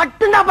பொண்ணுங்களை பத்தி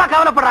மட்டும்தான்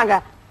கவலைப்படுறாங்க,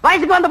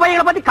 வயசுக்கு வந்த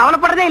பையங்களை பத்தி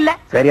கவலைப்படுறதே இல்ல.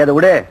 சரி, அதை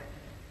விடு.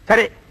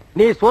 சரி,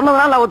 நீ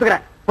சொன்னதுனால நான்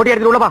ஒத்துக்கிறேன். பொட்டி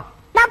எடுத்துட்டு உள்ளப்பா.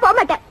 நான் போக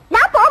மாட்டேன்,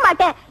 நான் போக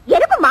மாட்டேன்.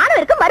 எனக்கு மானம்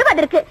இருக்கு,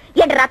 மறுவாது இருக்கு.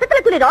 என்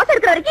ரத்தத்துல துளி ரோசம்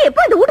இருக்கிற வரைக்கும்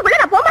எப்போ இந்த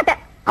வீட்டுக்குள்ள நான் போக மாட்டேன்.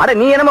 அட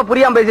நீ என்னமா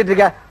புரியாம பேசிட்டு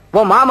இருக்க?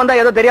 உன் மாமன்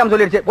தான் ஏதோ தெரியாம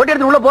சொல்லிருச்சு. பொட்டி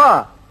எடுத்து உள்ள போ.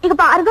 இங்க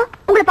பாருங்க,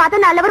 உங்களை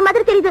பார்த்தா நல்லவர்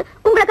மாதிரி தெரியுது.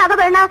 உங்களுக்காக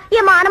வேணா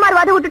என்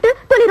மானமார்வாத விட்டுட்டு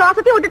துளி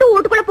ரோசத்தையும் விட்டுட்டு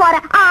வீட்டுக்குள்ள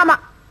போறேன். ஆமா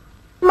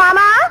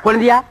மாமா,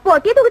 குழந்தையா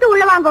பொட்டியை தூக்கிட்டு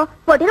உள்ள வாங்க.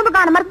 பொட்டி ரொம்ப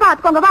கனமா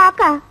பாத்துக்கோங்க.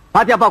 வாக்கா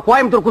பாத்தியாப்பா,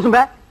 கோயம்புத்தூர்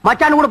குசும்ப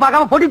மச்சான் கூட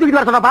பார்க்காம பொட்டி தூக்கிட்டு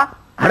வர சொன்னப்பா.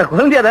 அட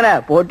குழந்தையா தானே,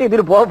 பொட்டி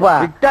தூக்கிட்டு போப்பா.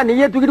 விட்டா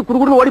நீயே தூக்கிட்டு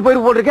குடுக்குடு ஓடி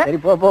போயிரு போட்டுருக்க.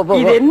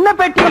 இது என்ன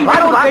பெட்டி?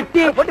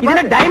 பெட்டி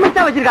இதுல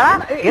டைமண்ட்ஸா வச்சிருக்கா?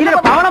 இல்ல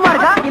பவளமா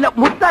இருக்கா? இல்ல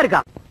முத்தா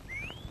இருக்கா?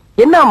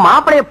 என்ன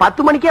மாப்பிளைய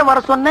 10 மணிக்கே வர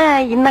சொன்ன,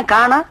 இன்னும்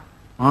காணா?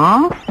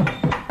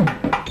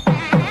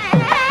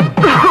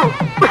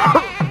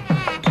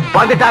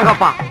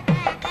 வந்துட்டாங்கப்பா.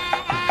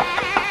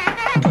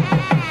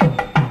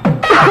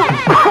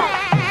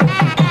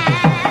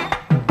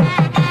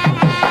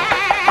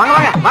 வாங்க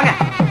வாங்க வாங்க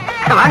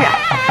வாங்க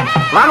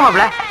வாங்க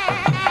மாப்பிள.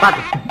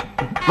 பாத்து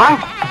வாங்க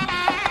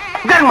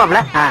உட்காருங்க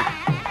மாப்பிள.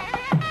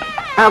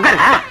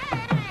 உட்காருங்க.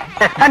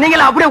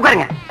 நீங்களா அப்படியே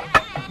உட்காருங்க.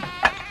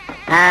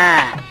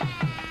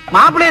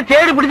 மாப்பிளைய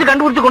தேடி பிடிச்சு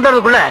கண்டுபிடிச்சு கொண்டு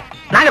வரதுக்குள்ள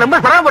நாங்க ரொம்ப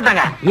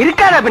சிரமப்பட்டாங்க.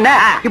 இருக்காதா பின்ன?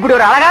 இப்படி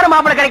ஒரு அழகான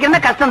மாப்பிளை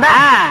கிடைக்கிறது கஷ்டம் தான்.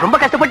 ரொம்ப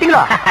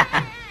கஷ்டப்பட்டீங்களோ?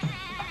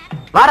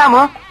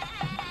 வாராமோ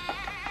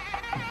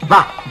வா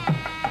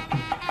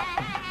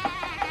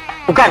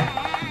உட்கார்.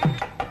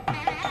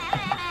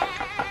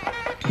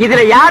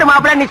 இதுல யாரு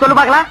மாப்பிள நீ சொல்லு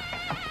பாக்கலாம்.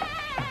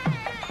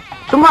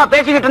 சும்மா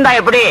பேசிக்கிட்டு இருந்தா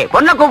எப்படி?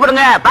 பொண்ணை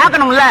கூப்பிடுங்க,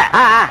 பாக்கணும்ல.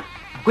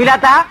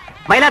 குயிலாத்தா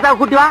மயிலாத்தாவை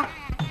கூட்டி வா.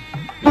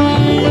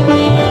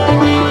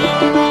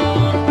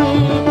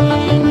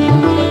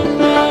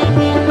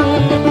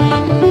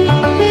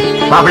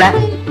 மாப்பிள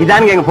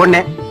இதானுங்க எங்க பொண்ணு.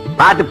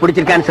 பார்த்து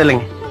பிடிச்சிருக்கான்னு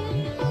சொல்லுங்க.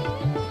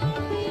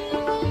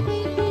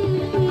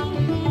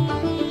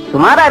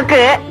 சுமாரா இருக்கு,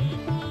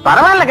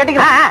 பரவாயில்ல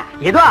கட்டிக்கலாம்.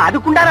 ஏதோ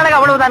அதுக்குண்டான அழகு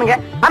அவ்வளவுதானுங்க.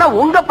 ஆனா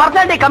உங்க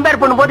பர்சனாலிட்டி கம்பேர்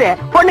பண்ணும்போது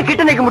பொண்ணு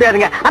கிட்ட நிக்க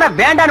முடியாதுங்க. ஆனா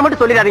வேண்டான்னு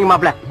மட்டும் சொல்லிடாதீங்க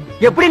மாப்பிள.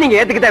 எப்படி நீங்க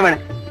ஏத்துக்கிட்டா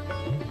வேணும்.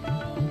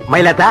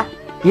 மயிலாத்தா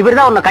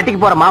இவர்தான் உன்னை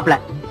கட்டிக்கு போற மாப்பிள.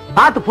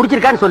 பார்த்து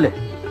பிடிச்சிருக்கான்னு சொல்லு.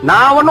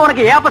 நான் ஒண்ணு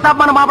உனக்கு ஏப்ப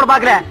சாப்பான மாப்பிள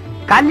பாக்குற.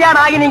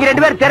 கல்யாணம் ஆகி நீங்க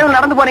 2 பேரும் தெருவில்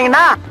நடந்து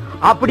போனீங்கன்னா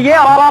அப்படியே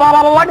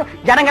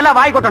ஜனங்க எல்லாம்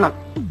வாய் கொட்டணும்.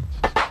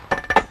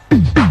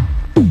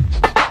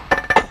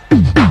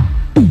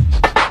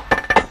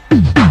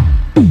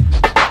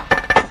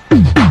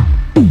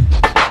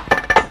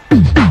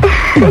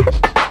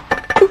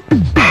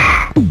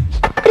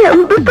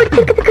 ரொம்ப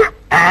பிடிச்சிருக்கு.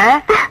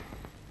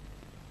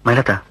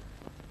 மயிலத்தா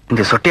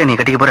இந்த சொட்டையா நீ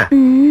கட்டிக்க போற?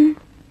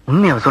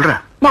 உண்மையா சொல்ற?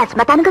 நான்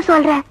சும்மாதானுங்க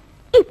சொல்றேன்.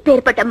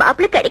 இப்பேற்பட்ட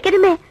மாப்பிள்ளை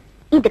கிடைக்கணுமே.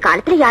 இந்த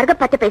காலத்துல யாருங்க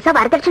 10 பைசா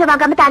வரதட்சணை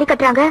வாங்காம தாலி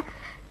கட்டுறாங்க.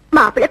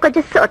 மாப்பிள்ளை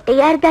கொஞ்சம்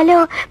சொட்டையா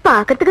இருந்தாலும்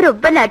பாக்குறதுக்கு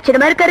ரொம்ப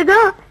லட்சணமா இருக்காருங்க.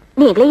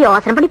 நீங்களே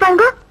யோசனை பண்ணி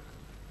பாருங்க.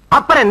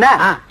 அப்புறம் என்ன,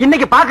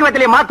 இன்னைக்கு பாக்கு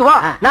வெத்தலையை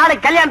மாத்துவோம்,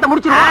 நாளைக்கு கல்யாணத்தை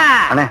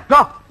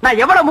முடிச்சிருவோம். நான்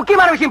எவ்வளவு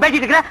முக்கியமான விஷயம்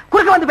பேசிட்டு இருக்கிறேன்,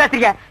 குறுக்க வந்து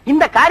பேசுறீங்க.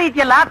 இந்த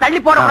காரியத்தை எல்லாம் தள்ளி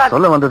போட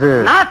சொல்ல வந்தது.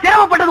 நான்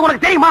சிரமப்பட்டது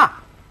உனக்கு தெரியுமா?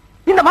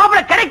 இந்த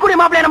மாப்பிள்ளை கிடைக்கக்கூடிய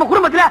மாப்பிள்ளை நம்ம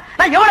குடும்பத்துல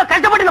நான் எவ்வளவு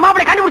கஷ்டப்பட்டு இந்த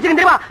மாப்பிள்ளை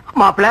கண்டுபிடிச்சிருக்கேன் தெரியுமா?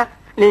 மாப்பிள்ளை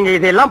நீங்க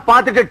இதெல்லாம்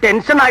பார்த்துட்டு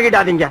டென்ஷன்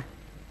ஆகிடாதீங்க.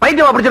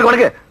 பைத்தியமா பிடிச்சிருக்க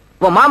உனக்கு.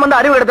 உன் மாமன்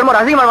அறிவு எடுத்த ஒரு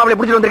அசிங்கமான மாப்பிள்ளை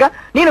பிடிச்சிட்டு வந்திருக்க.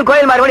 நீனும்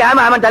கோயில் மாதிரி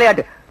ஆமா ஆமா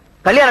தலையாட்டு.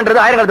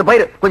 கல்யாணம்ன்றது 1000 காலத்து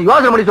பயிர். கொஞ்சம்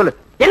யோசனை பண்ணி சொல்லு.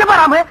 என்ன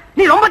பாராம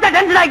நீ ரொம்ப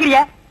டென்ஷன் ஆகிறிய.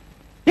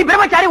 நீ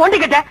பிரம்மச்சாரி ஒண்டி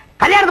கட்ட.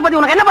 கல்யாணத்தை பத்தி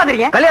உனக்கு என்ன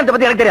பாக்குறீங்க? கல்யாணத்தை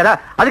பத்தி எனக்கு தெரியாதா?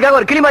 அதுக்காக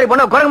ஒரு கிளி மாதிரி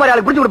பொண்ணு குரங்கு மாதிரி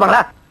ஆளு பிடிச்சு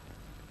கொடுப்பாங்களா?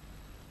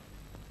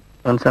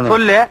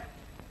 சொல்லு.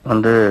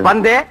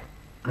 வந்து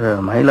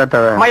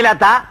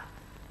மயிலாத்தா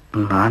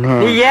நானே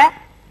நீயே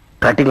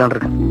கட்டிக்கலாம்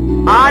இருக்கேன்.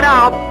 ஆனா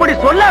அப்படி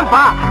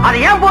சொல்லப்பா,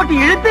 அதை ஏன் போட்டு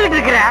இழுத்துக்கிட்டு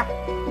இருக்கிற?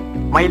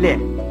 மயிலே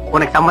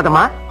உனக்கு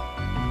சம்மதமா?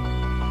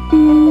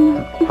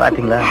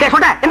 பாத்தீங்களா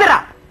சொல்ற எந்திரா.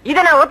 இதை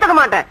நான் ஒத்துக்க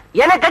மாட்டேன்.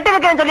 என்ன கட்டி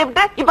வைக்கிறேன்னு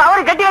சொல்லிவிட்டு இப்ப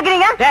அவரை கட்டி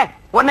வைக்கிறீங்க.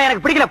 உன்னை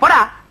எனக்கு பிடிக்கல, போடா.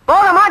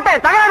 போக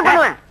மாட்டேன், தகராறு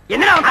பண்ணுவேன்.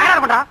 என்னடா அவன்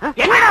தகராறு பண்றான்?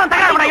 என்னடா அவன்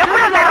தகராறு பண்றான்?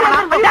 எப்படி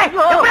தகராறு பண்றான்?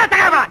 எப்படி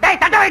தகராறு பண்றான்?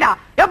 டேய் தட்ட வைடா.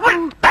 எப்படி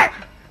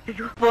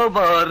எப்போ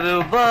பாரு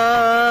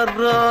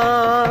பாரோ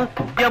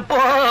எப்போ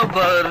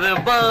பாரு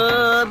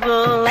பாரோ.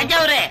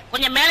 தஞ்சாவூரே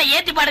கொஞ்சம் மேல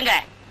ஏத்தி பாடுங்க.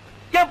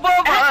 எப்போ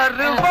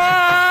பாரு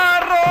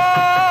பாரோ.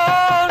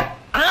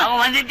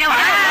 அவன் வந்துட்டே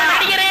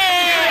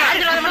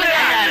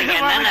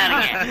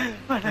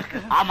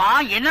ஆமா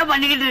என்ன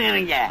பண்ணிக்கிட்டு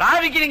இருக்கீங்க?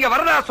 ராவிக்கு நீங்க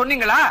வரதா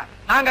சொன்னீங்களா?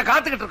 நாங்க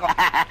காத்துக்கிட்டு இருக்கோம்.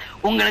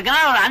 உங்களுக்கு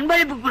ஒரு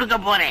அன்பளிப்பு கொடுக்க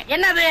போறேன்.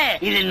 என்னது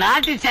இது?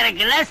 நாட்டு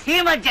சரக்கு இல்ல,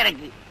 சீமை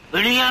சரக்கு.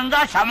 வெளியே இருந்தா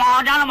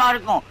சமாதானமா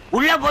இருக்கும்,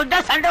 உள்ள போயிட்டா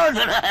சண்டை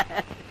வந்துடும்.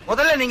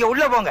 முதல்ல நீங்க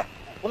உள்ள போங்க,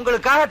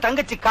 உங்களுக்காக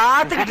தங்கச்சி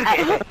காத்துக்கிட்டு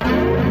இருக்கு.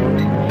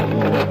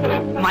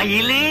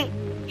 மயிலு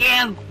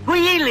என்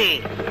குயிலு,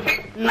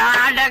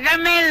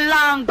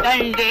 நாடகமெல்லாம்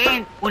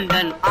கண்டேன்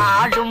உந்தன்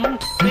ஆடும்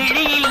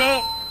வெளியிலே.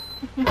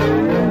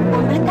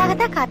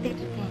 உங்களுக்காகத்தான்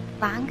காத்துக்கிட்டு இருக்கேன்,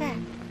 வாங்க.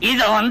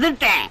 இத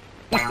வந்துட்டேன்.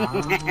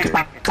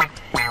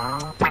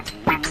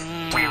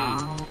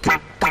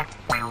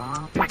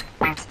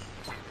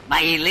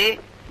 மயிலு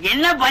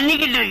என்ன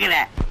பண்ணிக்கிட்டு இருக்கிற?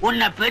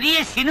 உன்னை பெரிய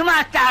சினிமா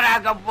ஸ்டார்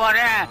ஆக்க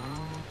போறேன்.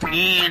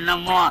 நீ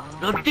என்னமோ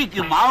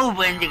ரொட்டிக்கு மாவு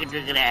பயந்துகிட்டு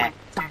இருக்கிற.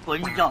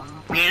 கொஞ்சம்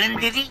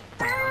எழுந்திரி.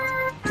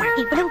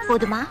 இவ்வளவு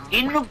போதுமா?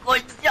 இன்னும்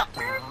கொஞ்சம்.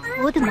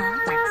 போதுமா?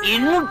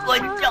 இன்னும்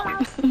கொஞ்சம்.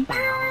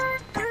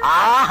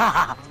 ஆஹா,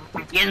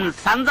 என்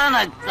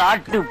சந்தன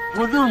காட்டு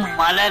புது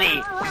மலரே,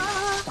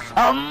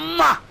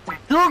 அம்மா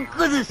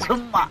தூக்குது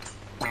சும்மா.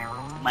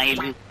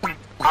 மயிலு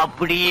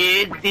அப்படியே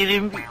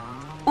திரும்பி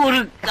ஒரு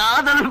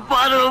காதல்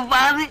பார்வை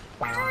பாரு.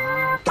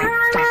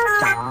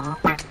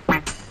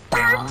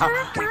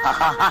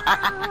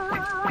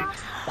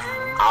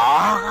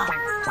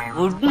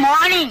 Good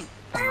morning.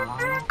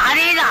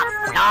 அதேதான்,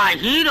 நான்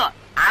ஹீரோ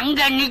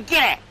அங்க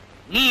நிக்கிறேன்,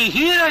 நீ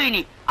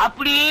ஹீரோயினி.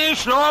 அப்படியே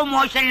ஸ்லோ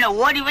மோஷன்ல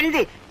ஓடி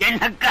வந்து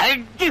என்ன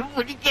கட்டி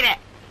பிடிக்கிற.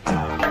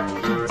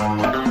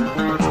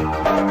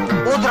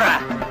 ஊத்துற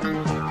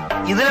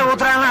இதுல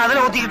ஊத்துறாங்க,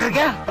 அதுல ஊத்திக்கிட்டு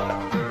இருக்க.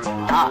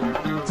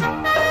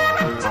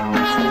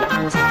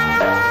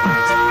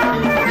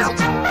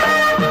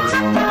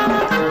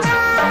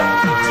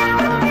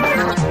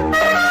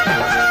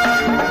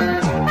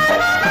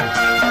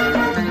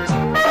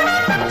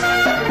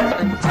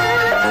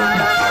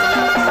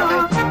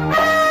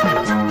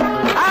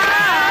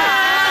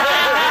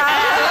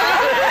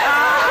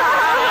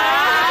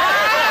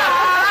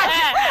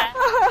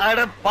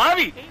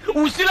 பாவி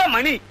உசில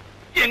மணி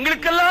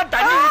எங்களுக்கெல்லாம்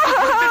தண்ணி ஊத்தி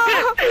கொடுத்துட்டு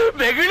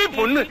வெகுளி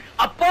பொண்ணு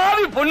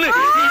அப்பாவி பொண்ணு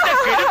இத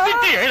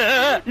கெடுத்துட்டு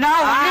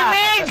நான்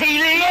ஒண்ணுமே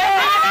செய்யலையே.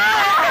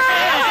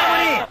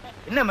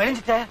 என்ன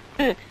மெலிஞ்சிட்ட?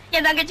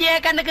 என் தங்கச்சிய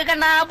கண்ணுக்கு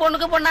கண்ணா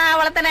பொண்ணுக்கு பொண்ணா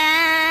வளர்த்தனே.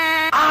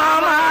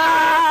 ஆமா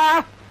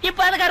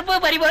இப்ப அது கருப்பு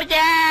பறி போச்ச.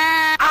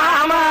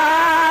 ஆமா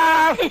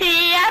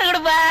யாரு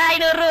கொடுப்பா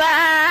 500 ரூபா?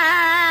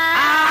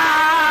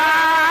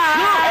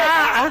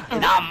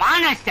 நான்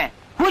மானஸ்டர்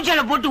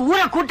கூச்சல போட்டு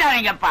ஊரை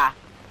கூட்டாதீங்கப்பா.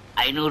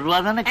 500 ரூபா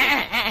தானே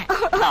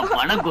நான்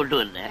பணம் கொண்டு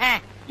வந்தேன்.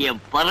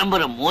 என்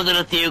பரம்பரை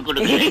மோதிரத்தையே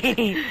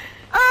கொடுக்கிறேன்.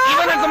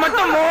 இவனுக்கு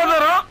மட்டும்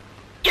மோதிரம்,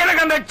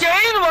 எனக்கு அந்த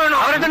செயின்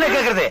வேணும். அவரை தானே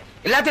கேக்குறது,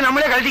 எல்லாத்தையும்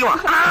நம்மளே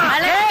கழட்டிக்குவான்.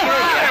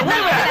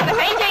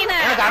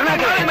 எனக்கு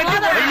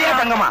அருணாச்சலம் வெள்ளியா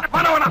தங்கமா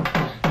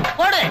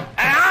போடு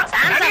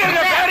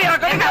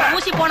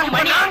ஊசி போன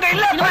மணி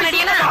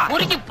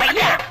உருக்கி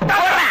பையன்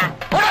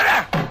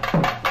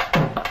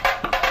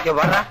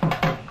வர்ற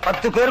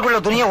 10 பேருக்குள்ள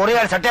துணியை ஒரே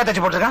ஆள் சட்டையா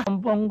தச்சு போட்டிருக்கான்.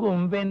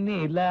 பொங்கும்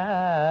வெண்ணிலா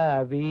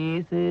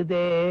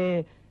வீசுதே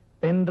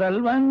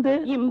தென்றல் வந்து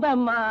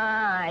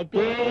இன்பமாய்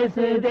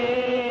பேசுதே.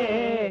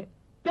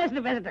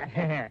 பேசுட்டு பேசுட்டு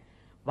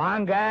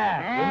வாங்க,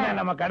 என்ன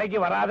நம்ம கடைக்கு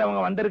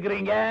வராதவங்க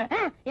வந்திருக்கிறீங்க?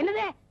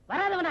 என்னது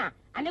வராதவனா?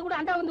 அன்னைக்கு கூட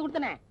அண்டா வந்து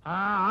கொடுத்தனே.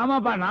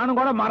 ஆமாப்பா, நானும்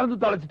கூட மறந்து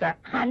தொலைச்சிட்டேன்.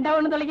 அண்டா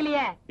ஒண்ணு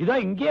தொலைக்கலையே, இதோ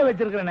இங்கேயே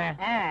வச்சிருக்கிறேனே.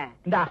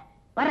 இந்தா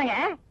வரங்க,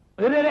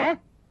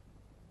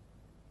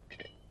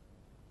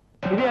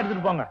 இதே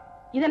எடுத்துட்டு போங்க.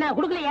 இத நான்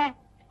குடுக்கலையே.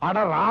 அட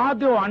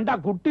ராஜு, அண்டா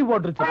குட்டி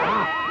போட்டுருச்சு.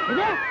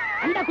 இது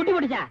அண்டா குட்டி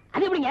போட்டுச்சா?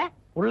 அது எப்படிங்க?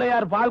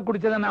 உள்ளயார் பால்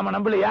குடிச்சதை நாம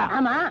நம்பலையா?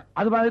 ஆமா,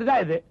 அது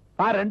மாதிரிதான் இது.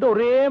 பாரு, ரெண்டும்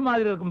ஒரே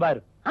மாதிரி இருக்கும்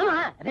பாரு. ஆமா,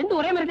 ரெண்டும்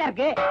ஒரே மாதிரி தான்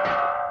இருக்கு.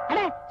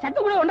 அடே, சத்து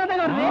கூட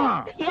ஒண்ணாதாங்க வருது.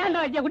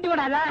 ஏன்டா வச்ச குட்டி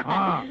போடாதா?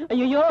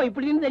 ஐயோ,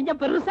 இப்படின்னு தெரிஞ்சா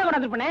பெருசா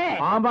கொண்டாந்துருப்பனே.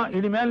 ஆமா,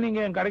 இனிமேல் நீங்க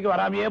என் கடைக்கு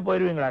வராமையே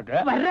போயிருவீங்களாக்கு.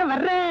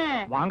 வர்றேன்.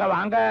 வாங்க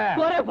வாங்க.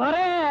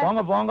 போறேன்.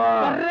 போங்க போங்க.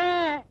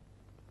 வர்றேன்.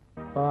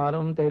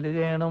 பாரும்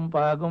தெளிதேனும்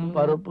பாகும்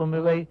பருப்பும்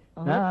இவை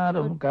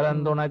நாரும்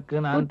கலந்துனக்கு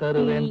நான்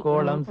தருவேன்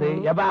கோலம்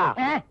செய்யப்பா.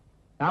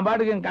 நான்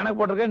பாட்டுக்கு கணக்கு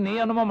போட்டிருக்கேன், நீ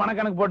என்னமோ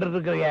மனக்கணக்கு போட்டு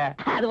இருக்கிறீங்க.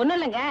 அது ஒண்ணும்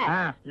இல்லங்க,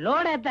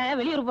 லோட ஏத்த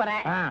வெளியூர்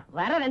போறேன்,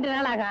 வர 2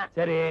 நாள் ஆகும்.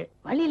 சரி,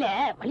 வழியில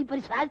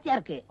வழிப்பறி ஜாஸ்தியா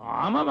இருக்கு.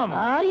 ஆமா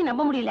யாரையும்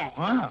நம்ப முடியல.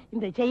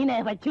 இந்த செயினை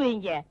வச்சு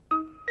வைங்க.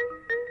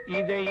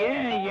 இதை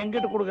ஏன்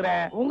எங்கிட்ட குடுக்குற?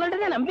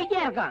 உங்கள்ட்ட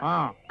நம்பிக்கையா இருக்கும்.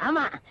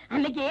 ஆமா,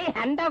 அன்னைக்கு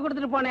அண்டா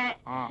கொடுத்துட்டு போனேன்,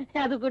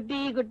 அது குட்டி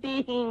குட்டி.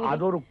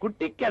 அது ஒரு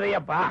குட்டி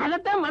கதையப்பா.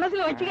 அதத்தான்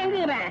மனசுல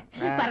வச்சுக்கங்கிறேன்.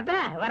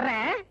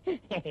 வர்றேன்.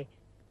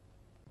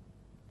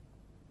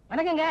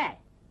 வணக்கங்க.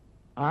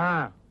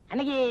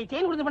 அன்னைக்கு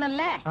செயின் கொடுத்து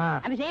போனல,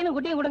 அந்த செயினும்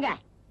குட்டியும் கொடுங்க.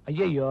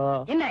 ஐயோ,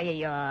 என்ன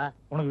ஐயோ,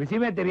 உனக்கு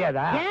விஷயமே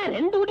தெரியாதா?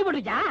 2 குட்டி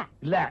போட்டுச்சா?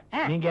 இல்ல,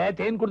 நீங்க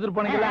செயின் கொடுத்துட்டு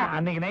போனீங்கல்ல,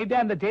 அன்னைக்கு நைட்டே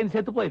அந்த செயின்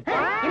செத்து போயிடுச்சு.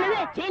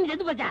 என்னது, செயின்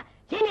செத்து போச்சா?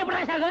 செயின்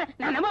எப்படி சாகும்?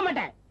 நான் நம்ப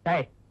மாட்டேன்.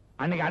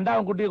 அன்னைக்கு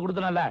அண்டாவும் குட்டியை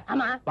கொடுத்தனல,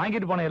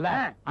 வாங்கிட்டு போனேன்ல,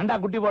 அண்டா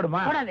குட்டி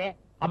போடுமா? போடாது.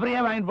 அப்புறம்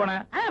ஏன் வாங்கிட்டு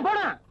போனேன்?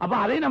 போடும். அப்ப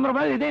அதையும் நம்புற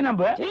மாதிரி இதையும்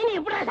நம்பு. செயின்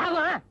எப்படி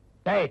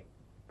சாகும்?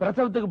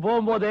 பிரசவத்துக்கு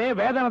போகும்போது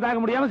வேதனை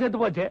தாங்க முடியாம செத்து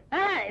போச்சு.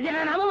 இதை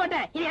நான் நம்ப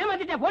மாட்டேன். இது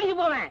ஏமாத்திட்டேன்.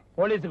 போலீஸுக்கு போவேன்.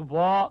 போலீஸுக்கு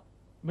போ,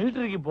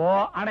 மிலிட்டரிக்கு போ,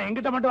 ஆனா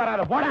எங்கிட்ட மட்டும்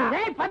வராத. போடா.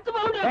 10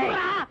 பவுண்ட்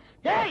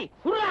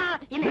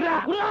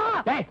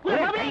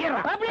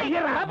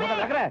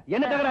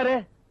என்ன தகராறு?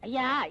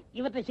 ஐயா,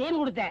 இவர்கிட்ட செயின்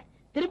கொடுத்தேன்,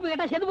 திருப்பி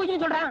கேட்டா செத்து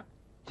போச்சுன்னு சொல்றான்.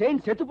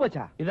 செயின் செத்து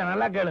போச்சா? இத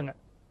நல்லா கேளுங்க.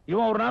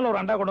 இவன் ஒரு நாள் ஒரு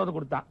அண்டா கொண்டு வந்து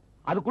கொடுத்தான்.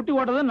 அது குட்டி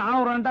ஓட்டது,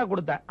 நான் ஒரு அண்டா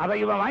கொடுத்தேன். அதை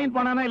இவன் வாங்கிட்டு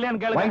போனானா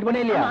இல்லையான்னு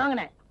கேளுங்க.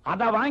 வாங்கினேன்.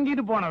 அத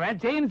வாங்கிட்டு போனவன்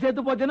செயின்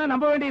செத்து போச்சுன்னா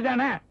நம்ப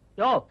வேண்டியதானே?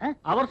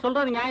 அவர்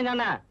சொல்றது நியாயம்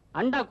தானே.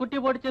 அண்டா குட்டி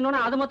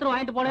போட்டுச்சுன்னு அது மாத்திரம்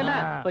வாங்கிட்டு போனேல,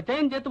 இப்ப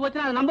செயின் செத்து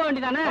போச்சுன்னா அது நம்ப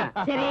வேண்டியதானே?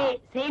 சரி,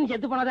 செயின்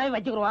செத்து போனதாவே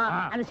வச்சுக்குறோம்.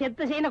 அந்த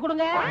செத்த செயினை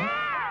கொடுங்க.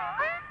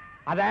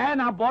 அத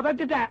நான்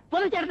புதைச்சிட்டேன்.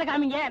 புதைச்ச இடத்த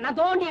காமிங்க, நான்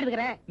தோண்டி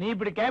எடுத்துக்கிறேன். நீ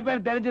இப்படி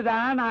கேப்பேன்னு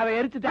தெரிஞ்சுதான் நான் அதை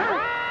எரிச்சுட்டேன்.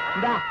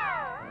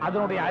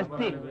 அதனுடைய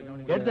அஸ்தி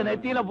எடுத்து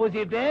நெத்தியில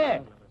பூசிட்டு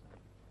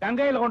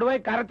கங்கையில கொண்டு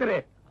போய் கரைச்சிரு.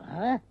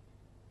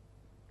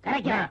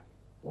 கரைக்கிறேன்.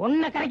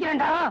 ஒன்ன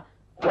கரைக்கிறேன்டா.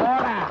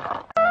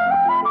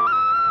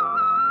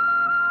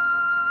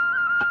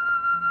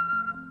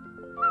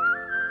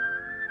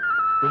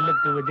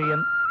 சொல்லுக்கு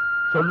விஜயன்,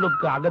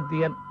 சொல்லுக்கு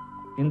அகத்தியன்.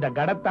 இந்த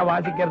கடத்தை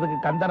வாசிக்கிறதுக்கு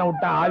கந்தனை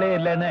விட்டா ஆளே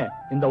இல்லைன்னு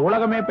இந்த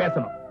உலகமே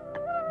பேசணும்.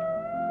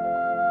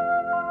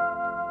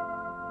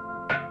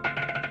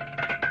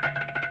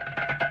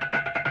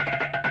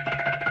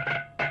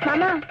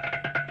 மாமா,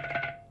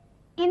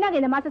 இந்தாங்க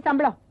இந்த மாச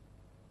சம்பளம்.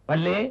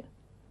 வள்ளி,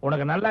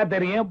 உனக்கு நல்லா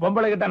தெரியும்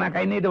பொம்பளை கிட்ட நான்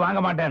கை நீட்டு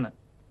வாங்க மாட்டேன்னு.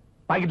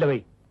 பாக்கெட்ல வை.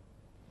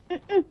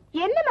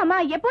 என்ன மாமா,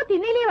 எப்போ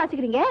திண்ணையிலேயே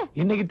வாசிக்கிறீங்க?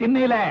 இன்னைக்கு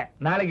திண்ணையில,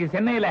 நாளைக்கு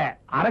சென்னையில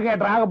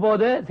அரகேட்டர் ஆக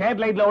போகுது.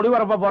 சேட்டலைட்ல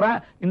ஒளிபரப்ப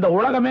போறேன். இந்த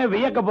உலகமே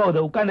வியக்க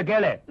போகுது. உட்கார்ந்து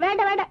கேளு.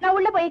 வேண்டாம், நான்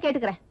உள்ள போய்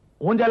கேட்டுக்கிறேன்.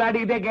 ஊஞ்சல்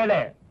ஆடிக்கிட்டே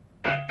கேளு.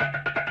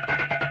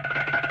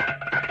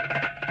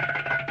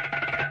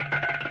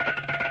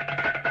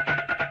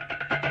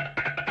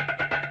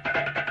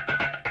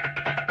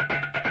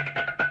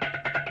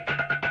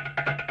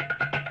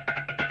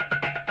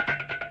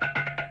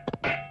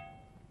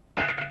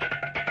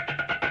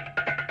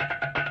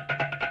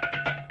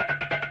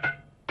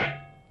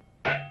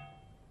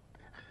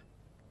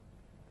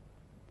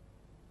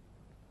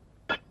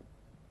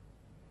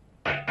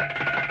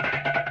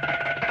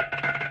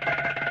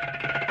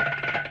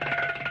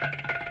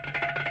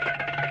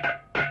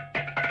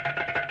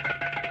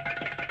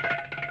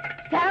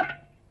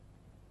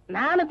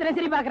 நானும்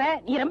தினசரி பாக்குறேன்.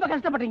 நீ ரொம்ப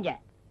கஷ்டப்படுறீங்க.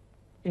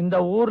 இந்த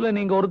ஊர்ல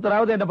நீங்க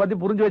ஒருத்தராவது என்ன பத்தி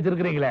புரிஞ்சு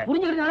வச்சிருக்கீங்களே.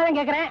 புரிஞ்சுக்கிட்டனாலதான்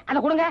கேக்குறேன். அதை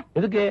கொடுங்க.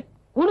 எதுக்கு?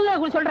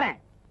 கொடுங்க சொல்றேன்.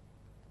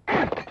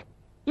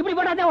 இப்படி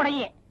போட்டாதான்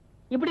உடையும்.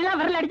 இப்படி எல்லாம்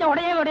விரல் அடிச்சா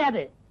உடையவே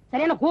உடையாது.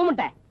 சரியான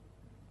கூமுட்ட.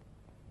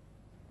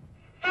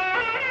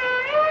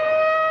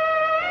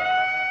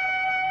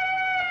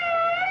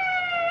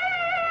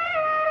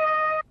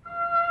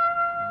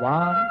 வா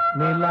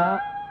நிலா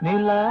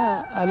நிலா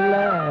அல்ல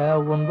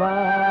உன்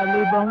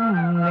வாலிபம்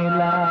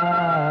நிலா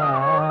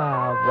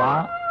வா.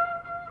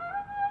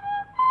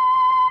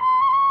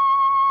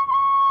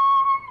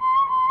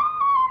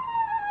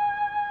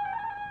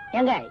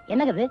 ஏங்க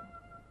என்னது?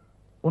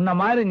 உன்ன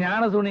மாதிரி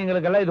ஞான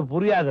சூனியங்களுக்கெல்லாம் இது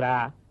புரியாதுடா.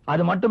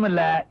 அது மட்டும்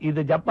இல்ல, இது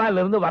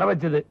ஜப்பான்ல இருந்து வர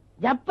வச்சது.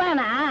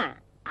 ஜப்பானா?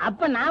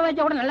 அப்ப நான் வச்ச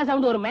கூட நல்ல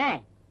சவுண்ட் வருமே.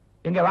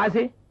 எங்க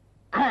வாசி?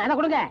 அத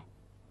கொடுங்க.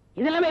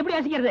 இதெல்லாமே எப்படி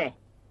வாசிக்கிறது?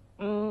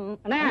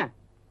 அண்ணா,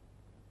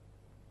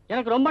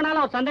 எனக்கு ரொம்ப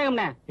நாளா ஒரு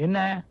சந்தேகம்ண்ணே. என்ன?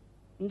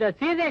 இந்த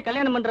சீதையை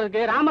கல்யாணம்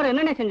பண்றதுக்கு ராமர்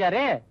என்னென்ன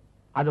செஞ்சாரு?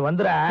 அது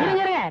வந்துடா,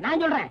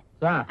 நான் சொல்றேன்.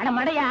 அட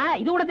மடையா,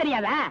 இது கூட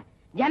தெரியாதா?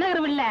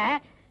 ஜனகர் வில்ல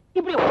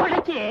இப்படி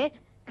உடைச்சு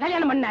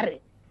கல்யாணம் பண்ணாரு.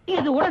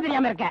 இது கூட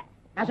தெரியாம இருக்க.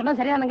 நான் சொன்ன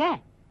சரியானுங்க?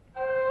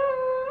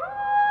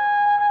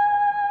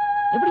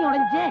 எப்படி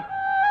உடைஞ்சு?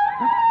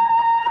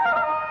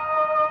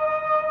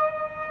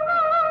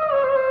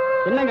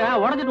 என்னங்க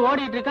உடஞ்சிட்டு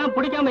ஓடிட்டு இருக்கான்,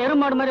 பிடிக்காம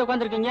எருமாடு மாதிரி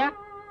உட்காந்துருக்கீங்க?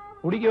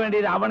 குடிக்க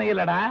வேண்டியது அவனை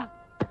இல்லடா,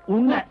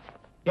 உன்னை.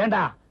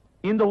 ஏண்டா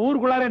இந்த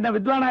ஊருக்குள்ளார என்ன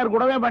வித்வானாயர்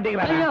கூடவே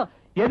மாட்டேங்கிறாங்க.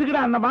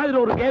 எதுக்குடா அந்த மாதிரி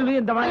ஒரு கேள்வி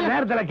இந்த மாதிரி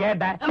நேரத்துல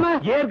கேட்டேன்?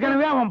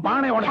 ஏற்கனவே அவன்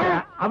பானை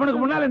உடைச்சான், அவனுக்கு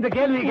முன்னால இந்த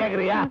கேள்வியை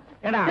கேக்குறியா?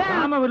 ஏடா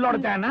ராம வில்ல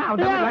உடைச்சான்,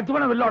 அவன்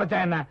லட்சுமண வில்ல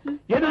உடைச்சான்.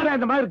 எதுக்குடா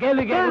இந்த மாதிரி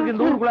கேள்வி கேட்கறதுக்கு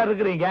இந்த ஊருக்குள்ளார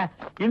இருக்கிறீங்க?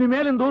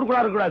 இனிமேல் இந்த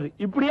ஊருக்குள்ளார இருக்க கூடாது.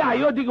 இப்படியே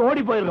அயோத்திக்கு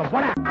ஓடி போயிருக்கோம்.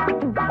 போன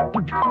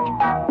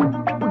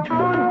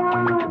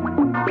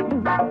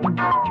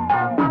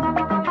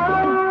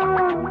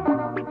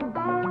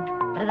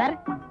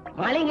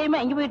மாலிங்கையுமா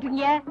எங்க போயிட்டு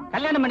இருக்கீங்க?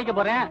 கல்யாணம் பண்ணிக்க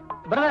போறேன்.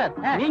 பிரதர்,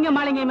 நீங்க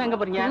மாலிங்கையுமா எங்க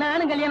போறீங்க?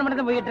 நானும் கல்யாணம்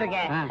பண்ண போயிட்டு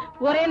இருக்கேன்.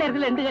 ஒரே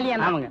நேரத்துல 2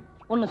 கல்யாணம். ஆமாங்க.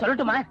 ஒன்னு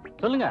சொல்லட்டுமா?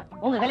 சொல்லுங்க.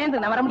 உங்க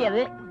கல்யாணத்துக்கு நான் வர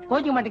முடியாது.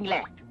 கோச்சிக்க மாட்டீங்களே?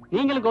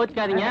 நீங்களும்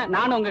கோச்சிக்காதீங்க,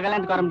 நானும் உங்க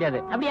கல்யாணத்துக்கு வர முடியாது.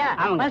 அப்படியா?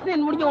 ஃபர்ஸ்ட்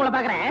நைட் முடிஞ்சு உங்களை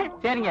பாக்குறேன்.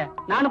 சரிங்க,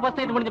 நானும் ஃபர்ஸ்ட்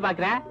நைட் முடிஞ்சு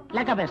பாக்குறேன்.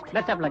 லக்கா best.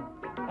 Best of luck.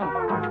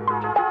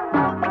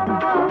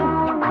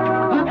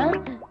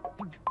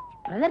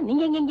 Brother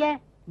நீங்க எங்க?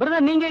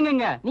 பிரதர் நீங்க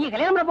எங்க? நீங்க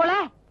கல்யாணம் பண்ண போல?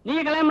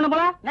 நீங்க கல்யாணம் பண்ண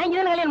போல? நான் இங்க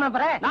தான் கல்யாணம் பண்ண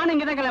போறேன். நானும்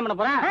இங்க தான் கல்யாணம் பண்ண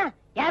போறேன்.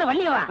 யாரு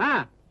வள்ளியவா?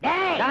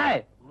 டேய்,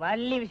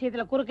 வள்ளி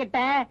விஷயத்துல குறுக்கிட்ட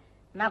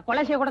நான்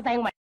கொலை செய்ய கூட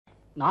தயங்க மாட்டேன்.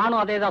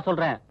 நானும் அதே தான்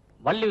சொல்றேன்.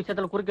 வள்ளி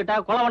விஷயத்துல குறுக்கிட்டா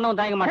கொலை பண்ணவும்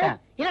தயங்க மாட்டேன்.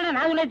 இல்ல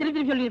நான் சொல்ல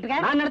திருப்பி சொல்லிட்டு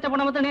இருக்கேன். நான் நினைச்ச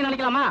பொண்ணை மட்டும் நீ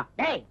நினைக்கலாமா?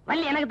 டேய்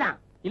வள்ளி எனக்கு தான்.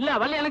 இல்ல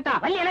வள்ளி எனக்கு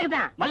தான். வள்ளி எனக்கு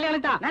தான். வள்ளி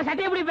எனக்கு தான். நான்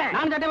சட்டையை பிடிப்பேன்.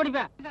 நான் சட்டையை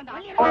பிடிப்பேன்.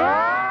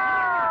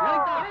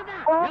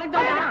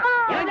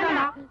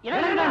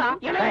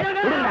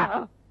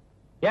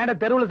 ஏன்டா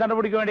தெருவுல சண்டை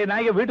பிடிக்க வேண்டிய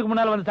நாய்க்கு வீட்டுக்கு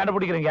முன்னால வந்து சண்டை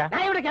பிடிக்கிறீங்க?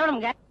 நான் இவட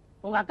கேவலமுங்க.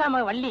 உங்க அக்கா அம்மா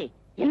வள்ளி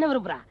என்ன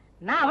விரும்புறா,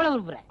 நான் அவளை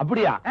விரும்புறேன்.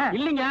 அப்படியா?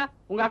 இல்லீங்க,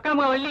 உங்க அக்கா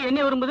அம்மா வள்ளி என்ன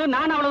விரும்புது,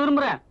 நான் அவளை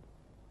விரும்புறேன்.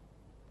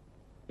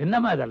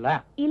 என்னமா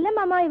இதெல்லாம்? இல்ல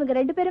மாமா, இவங்க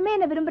 2 பேருமே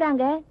என்ன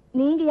விரும்புறாங்க.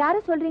 நீங்க யார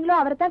சொல்றீங்களோ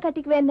அவரை தான்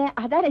கட்டிக்குவேன்னு.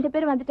 அதான் 2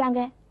 பேரும்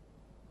வந்துட்டாங்க.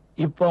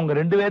 இப்போ உங்க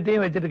 2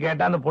 பேர்த்தையும் வச்சுட்டு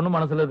கேட்டா அந்த பொண்ணு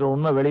மனசுல இருக்கிற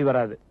உண்மை வெளி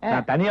வராது.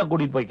 நான் தனியா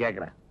கூட்டிட்டு போய்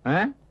கேக்குறேன்.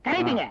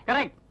 கரெக்ட்டுங்க.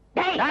 கரெக்ட்.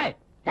 டேய் டேய்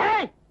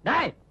டேய்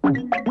டேய்,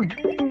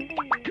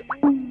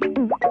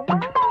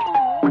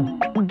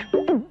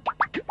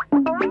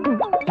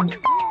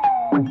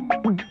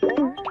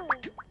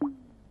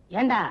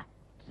 ஏண்டா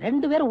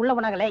 2 பேரும் உள்ள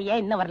போனாங்களே, ஏன்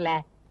இன்னும் வரல?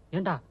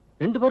 ஏண்டா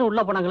 2 பேரும்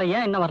உள்ள போனாங்களே,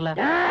 ஏன் இன்னும் வரல?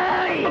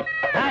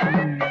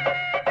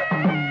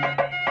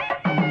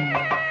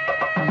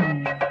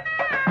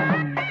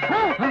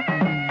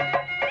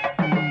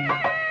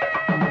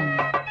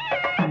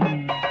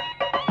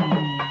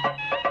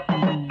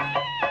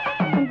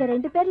 இந்த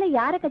 2 பேர்ல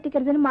யார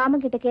கட்டிக்கிறதுன்னு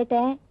மாமன் கிட்ட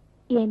கேட்டேன்.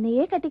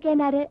 என்னையே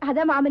கட்டிக்கேனாரு.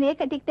 அதான் மாமனையே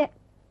கட்டிக்கிட்டேன்.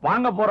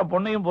 வாங்க போற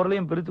பொண்ணையும்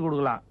பொருளையும் பிரிச்சு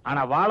கொடுக்கலாம்,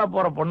 ஆனா வாழ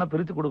போற பொண்ணை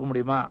பிரிச்சு கொடுக்க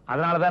முடியுமா?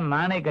 அதனாலதான்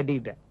நானே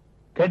கட்டிக்கிட்டேன்.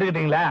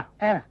 கேட்டுக்கிட்டீங்களா?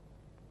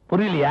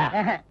 புரியலையா?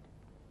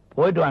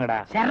 போயிட்டு வாங்கடா.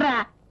 சர்ரா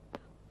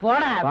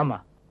போடா. ஆமா.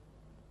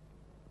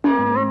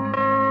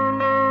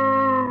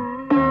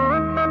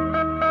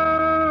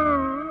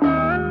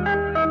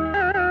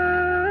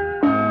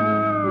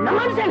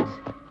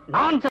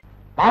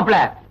 மாப்பிள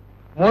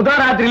முதல்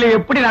ராத்திரியில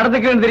எப்படி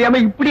நடந்துக்கிறேன்னு தெரியாம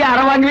இப்படி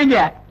அறவாங்குவீங்க?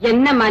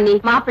 என்னம்மா நீ?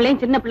 மாப்பிள்ளையும்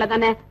சின்ன பிள்ளை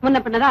தானே, முன்ன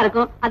பின்னதான்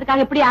இருக்கும்.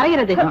 அதுக்காக எப்படி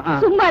அரைகிறது?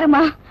 சும்மா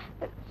இருமா.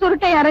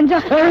 சுருட்டை அரைஞ்சா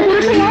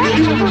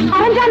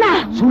அரைஞ்சானா?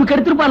 சுருக்கு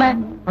எடுத்துருப்பானே.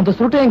 அந்த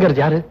சுருட்டை எங்க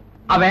யாரு?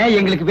 அவன்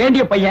எங்களுக்கு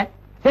வேண்டிய பையன்,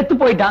 செத்து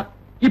போயிட்டான்.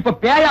 இப்ப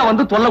பேயா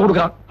வந்து தொல்லை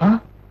கொடுக்கறான்.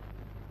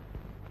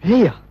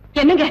 பேயா?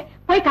 என்னங்க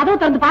போய் கதவு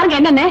திறந்து பாருங்க.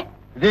 என்னன்னு?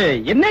 இது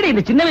என்னடி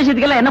இந்த சின்ன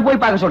விஷயத்துக்கெல்லாம் என்ன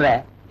போய் பார்க்க சொல்ற?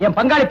 என்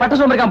பங்காளி பட்ட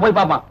சோம்பருக்கான், போய்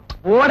பாப்பான்.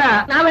 போடா.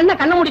 நான் என்ன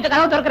கண்ண மூடிட்டு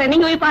கதவு திறக்கிறேன்,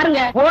 நீங்க போய்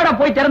பாருங்க. போடா,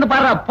 போய் திறந்து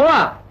பாருடா, போ.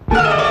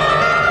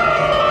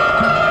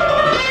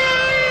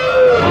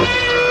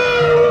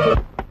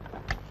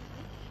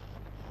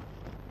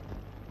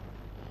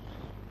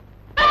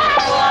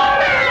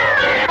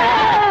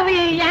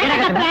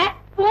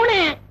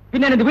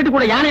 பின்ன இந்த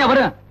வீட்டுக்குள்ள யானையா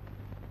வரும்?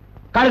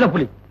 கழுத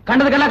புலி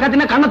கண்டதுக்கெல்லாம்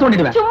கத்தினா கண்ணை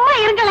தோண்டிடுவேன். சும்மா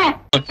இருங்களே.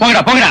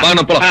 போங்கடா போங்கடா,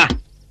 வாங்க போலாம்.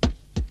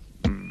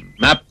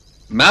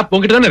 மேப்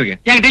உங்ககிட்ட தானே இருக்கு.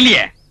 என்கிட்ட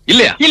இல்லையே.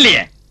 இல்லையா?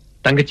 இல்லையே.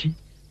 தங்கச்சி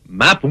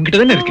மேப் உங்ககிட்ட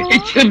தானே இருக்கு.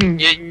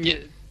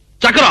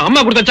 சக்கரம்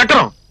அம்மா கொடுத்த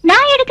சக்கரம்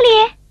நான்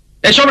எடுக்கலையே.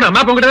 சோபனா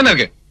மேப் உங்ககிட்ட தானே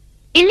இருக்கு.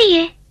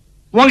 இல்லையே.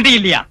 உங்ககிட்ட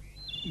இல்லையா?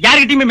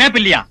 யாருக்கிட்டயுமே மேப்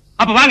இல்லையா?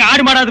 அப்ப வாங்க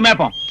ஆடு மாடாது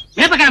மேப்போம்.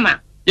 மேப்ப காணமா.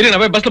 இல்ல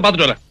நான் போய் பஸ்ல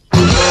பாத்துட்டு வரேன்.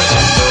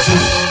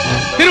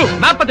 திரு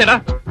மேப் பாத்தேடா.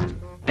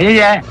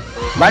 ஐயா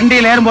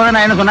வண்டியில ஏறும்போது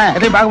நான் என்ன சொன்னேன்?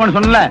 எதையும் பார்க்க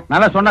சொன்னல.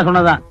 நல்லா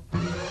சொன்னதான்.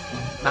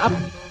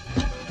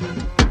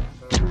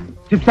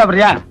 சிப்ஸ்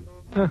சாப்பிடுறியா?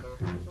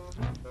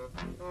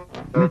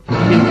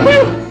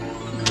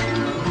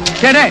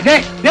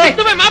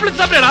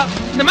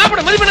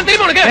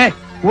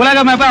 உலக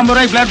மேப்ப 50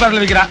 ரூபாய்க்கு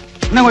பிளாட்பார்ம்ல விக்கிறான்.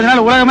 இன்னும் கொஞ்ச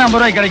நாள் உலகமே 50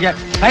 ரூபாய்க்கு கிடைக்கும்.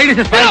 Side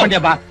dish special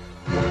பண்ணியாப்பா.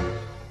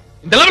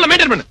 இந்த லெவல்ல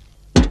மெயின்டெய்ன் பண்ணு.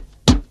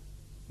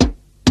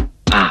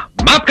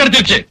 மேப்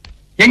கிடைச்சிருச்சு.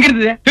 எங்க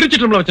இருந்தது?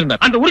 திருச்சிட்டம்ல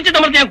வச்சிருந்தேன். அந்த உரிச்ச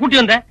டமரத்தை கூட்டி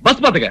வந்த பஸ்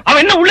பாத்துக்க.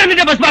 அவன் என்ன உள்ள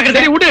இருந்தே பஸ் பாக்குறது?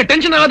 சரி விடு,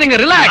 டென்ஷன் ஆகாதீங்க,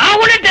 ரிலாக்ஸ்.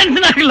 நான் உள்ள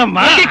டென்ஷன்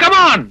ஆகலம்மா. Okay come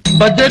on.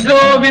 பஜ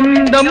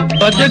கோவிந்தம்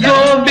பஜ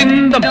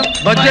கோவிந்தம்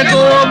பஜ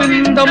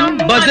கோவிந்தம்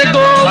பஜ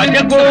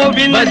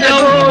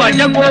கோவிந்தம்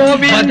பஜ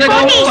கோவிந்தம்.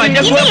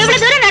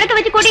 எவ்வளவு தூரம் நடக்க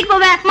வச்சு கூட்டிட்டு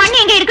போவ? மண்ணு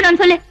எங்க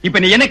இருக்கணும்னு சொல்லு. இப்ப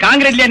நீ என்ன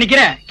காங்கிரீட்லயா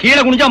நிக்கிற?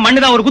 கீழே குனிஞ்சா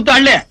மண்ணு தான் ஒரு குத்து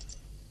அள்ளு.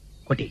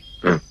 கோட்டி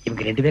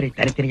இவங்க 2 பேரும்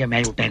தனித்தனியா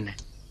மேய விட்டா என்ன?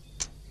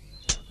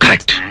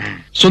 கரெக்ட்.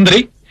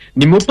 சுந்தரி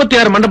நீ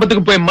 36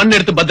 மண்டபத்துக்கு போய் மண்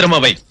எடுத்து பத்திரமா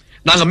வை.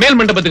 நாங்க மேல்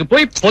மண்டபத்துக்கு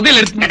போய் புதையல்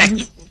எடுத்து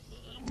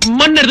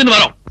மண் எடுத்துன்னு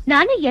வரோம்.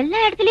 நானும் எல்லா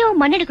இடத்துலயும்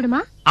மண் எடுக்கணுமா?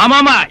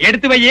 ஆமாமா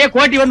எடுத்து வையே.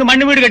 கோட்டி வந்து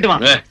மண்ணு வீடு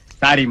கட்டுவான்.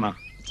 சாரிமா.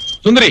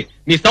 சுந்தரி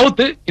நீ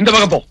சவுத் இந்த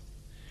பக்கம் போ.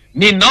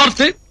 நீ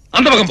நார்த்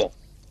அந்த பக்கம் போ.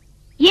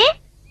 ஏ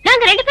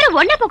நாங்க 2 பேரும்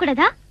ஒண்ணா போக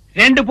கூடாதா?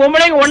 2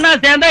 பொம்பளைங்க ஒண்ணா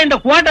சேர்ந்தா இந்த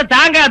கோட்டை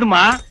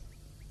தாங்காதுமா.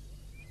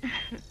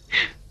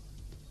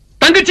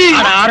 தங்கச்சி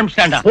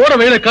ஆரம்பிச்சாண்டா. போற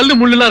வேலை கல்லு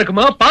முள்ளுலாம்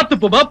இருக்குமா? பாத்து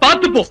போமா,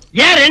 பாத்து போ.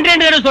 ஏன் 2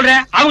 தடவை சொல்ற?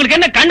 அவங்களுக்கு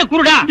என்ன கண்ணு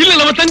குருடா? இல்ல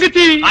நம்ம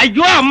தங்கச்சி.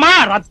 ஐயோ அம்மா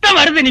ரத்தம்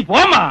வருது, நீ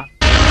போமா.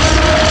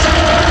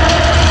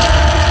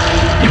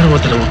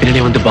 இவன்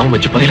பின்னாடி வந்து பாம்பு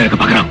வச்சு புதையல இருக்க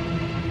பாக்குறான்.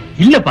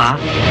 இல்லப்பா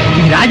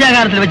இது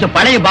ராஜாகாரத்துல வச்ச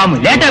பழைய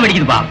பாம்பு, லேட்டா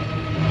வெடிக்குதுப்பா.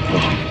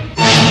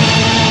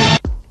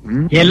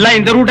 எல்லாம்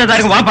இந்த ரூட்டா தான்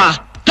இருக்கு. வாப்பா.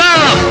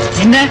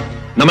 என்ன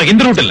நமக்கு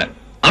இந்த ரூட் இல்ல,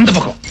 அந்த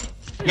பக்கம்.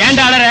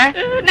 ஏன்டா அலற?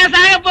 நான்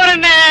சாக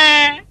போறேன்.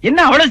 என்ன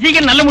அவ்வளவு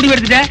சீக்கிரம் நல்ல முடிவு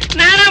எடுத்துட்ட?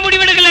 நானா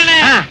முடிவு எடுக்கல.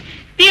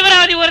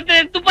 தீவிரவாதி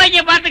ஒருத்தர்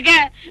துப்பாக்கிய பாத்துக்க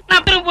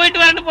நான் திரும்ப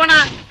போயிட்டு வரேன்னு போனா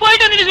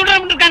போயிட்டு வந்து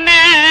சுடணும் இருக்கானே.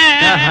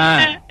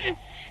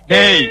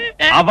 டேய்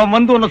அவன்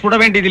வந்து உன்னை சுட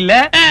வேண்டியது இல்ல.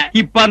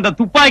 இப்ப அந்த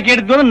துப்பாக்கி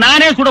எடுத்து வந்து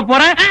நானே சுட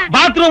போறேன்.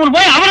 பாத்ரூம்ல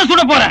போய் அவனை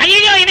சுட போறேன்.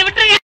 ஐயோ என்னை விட்டு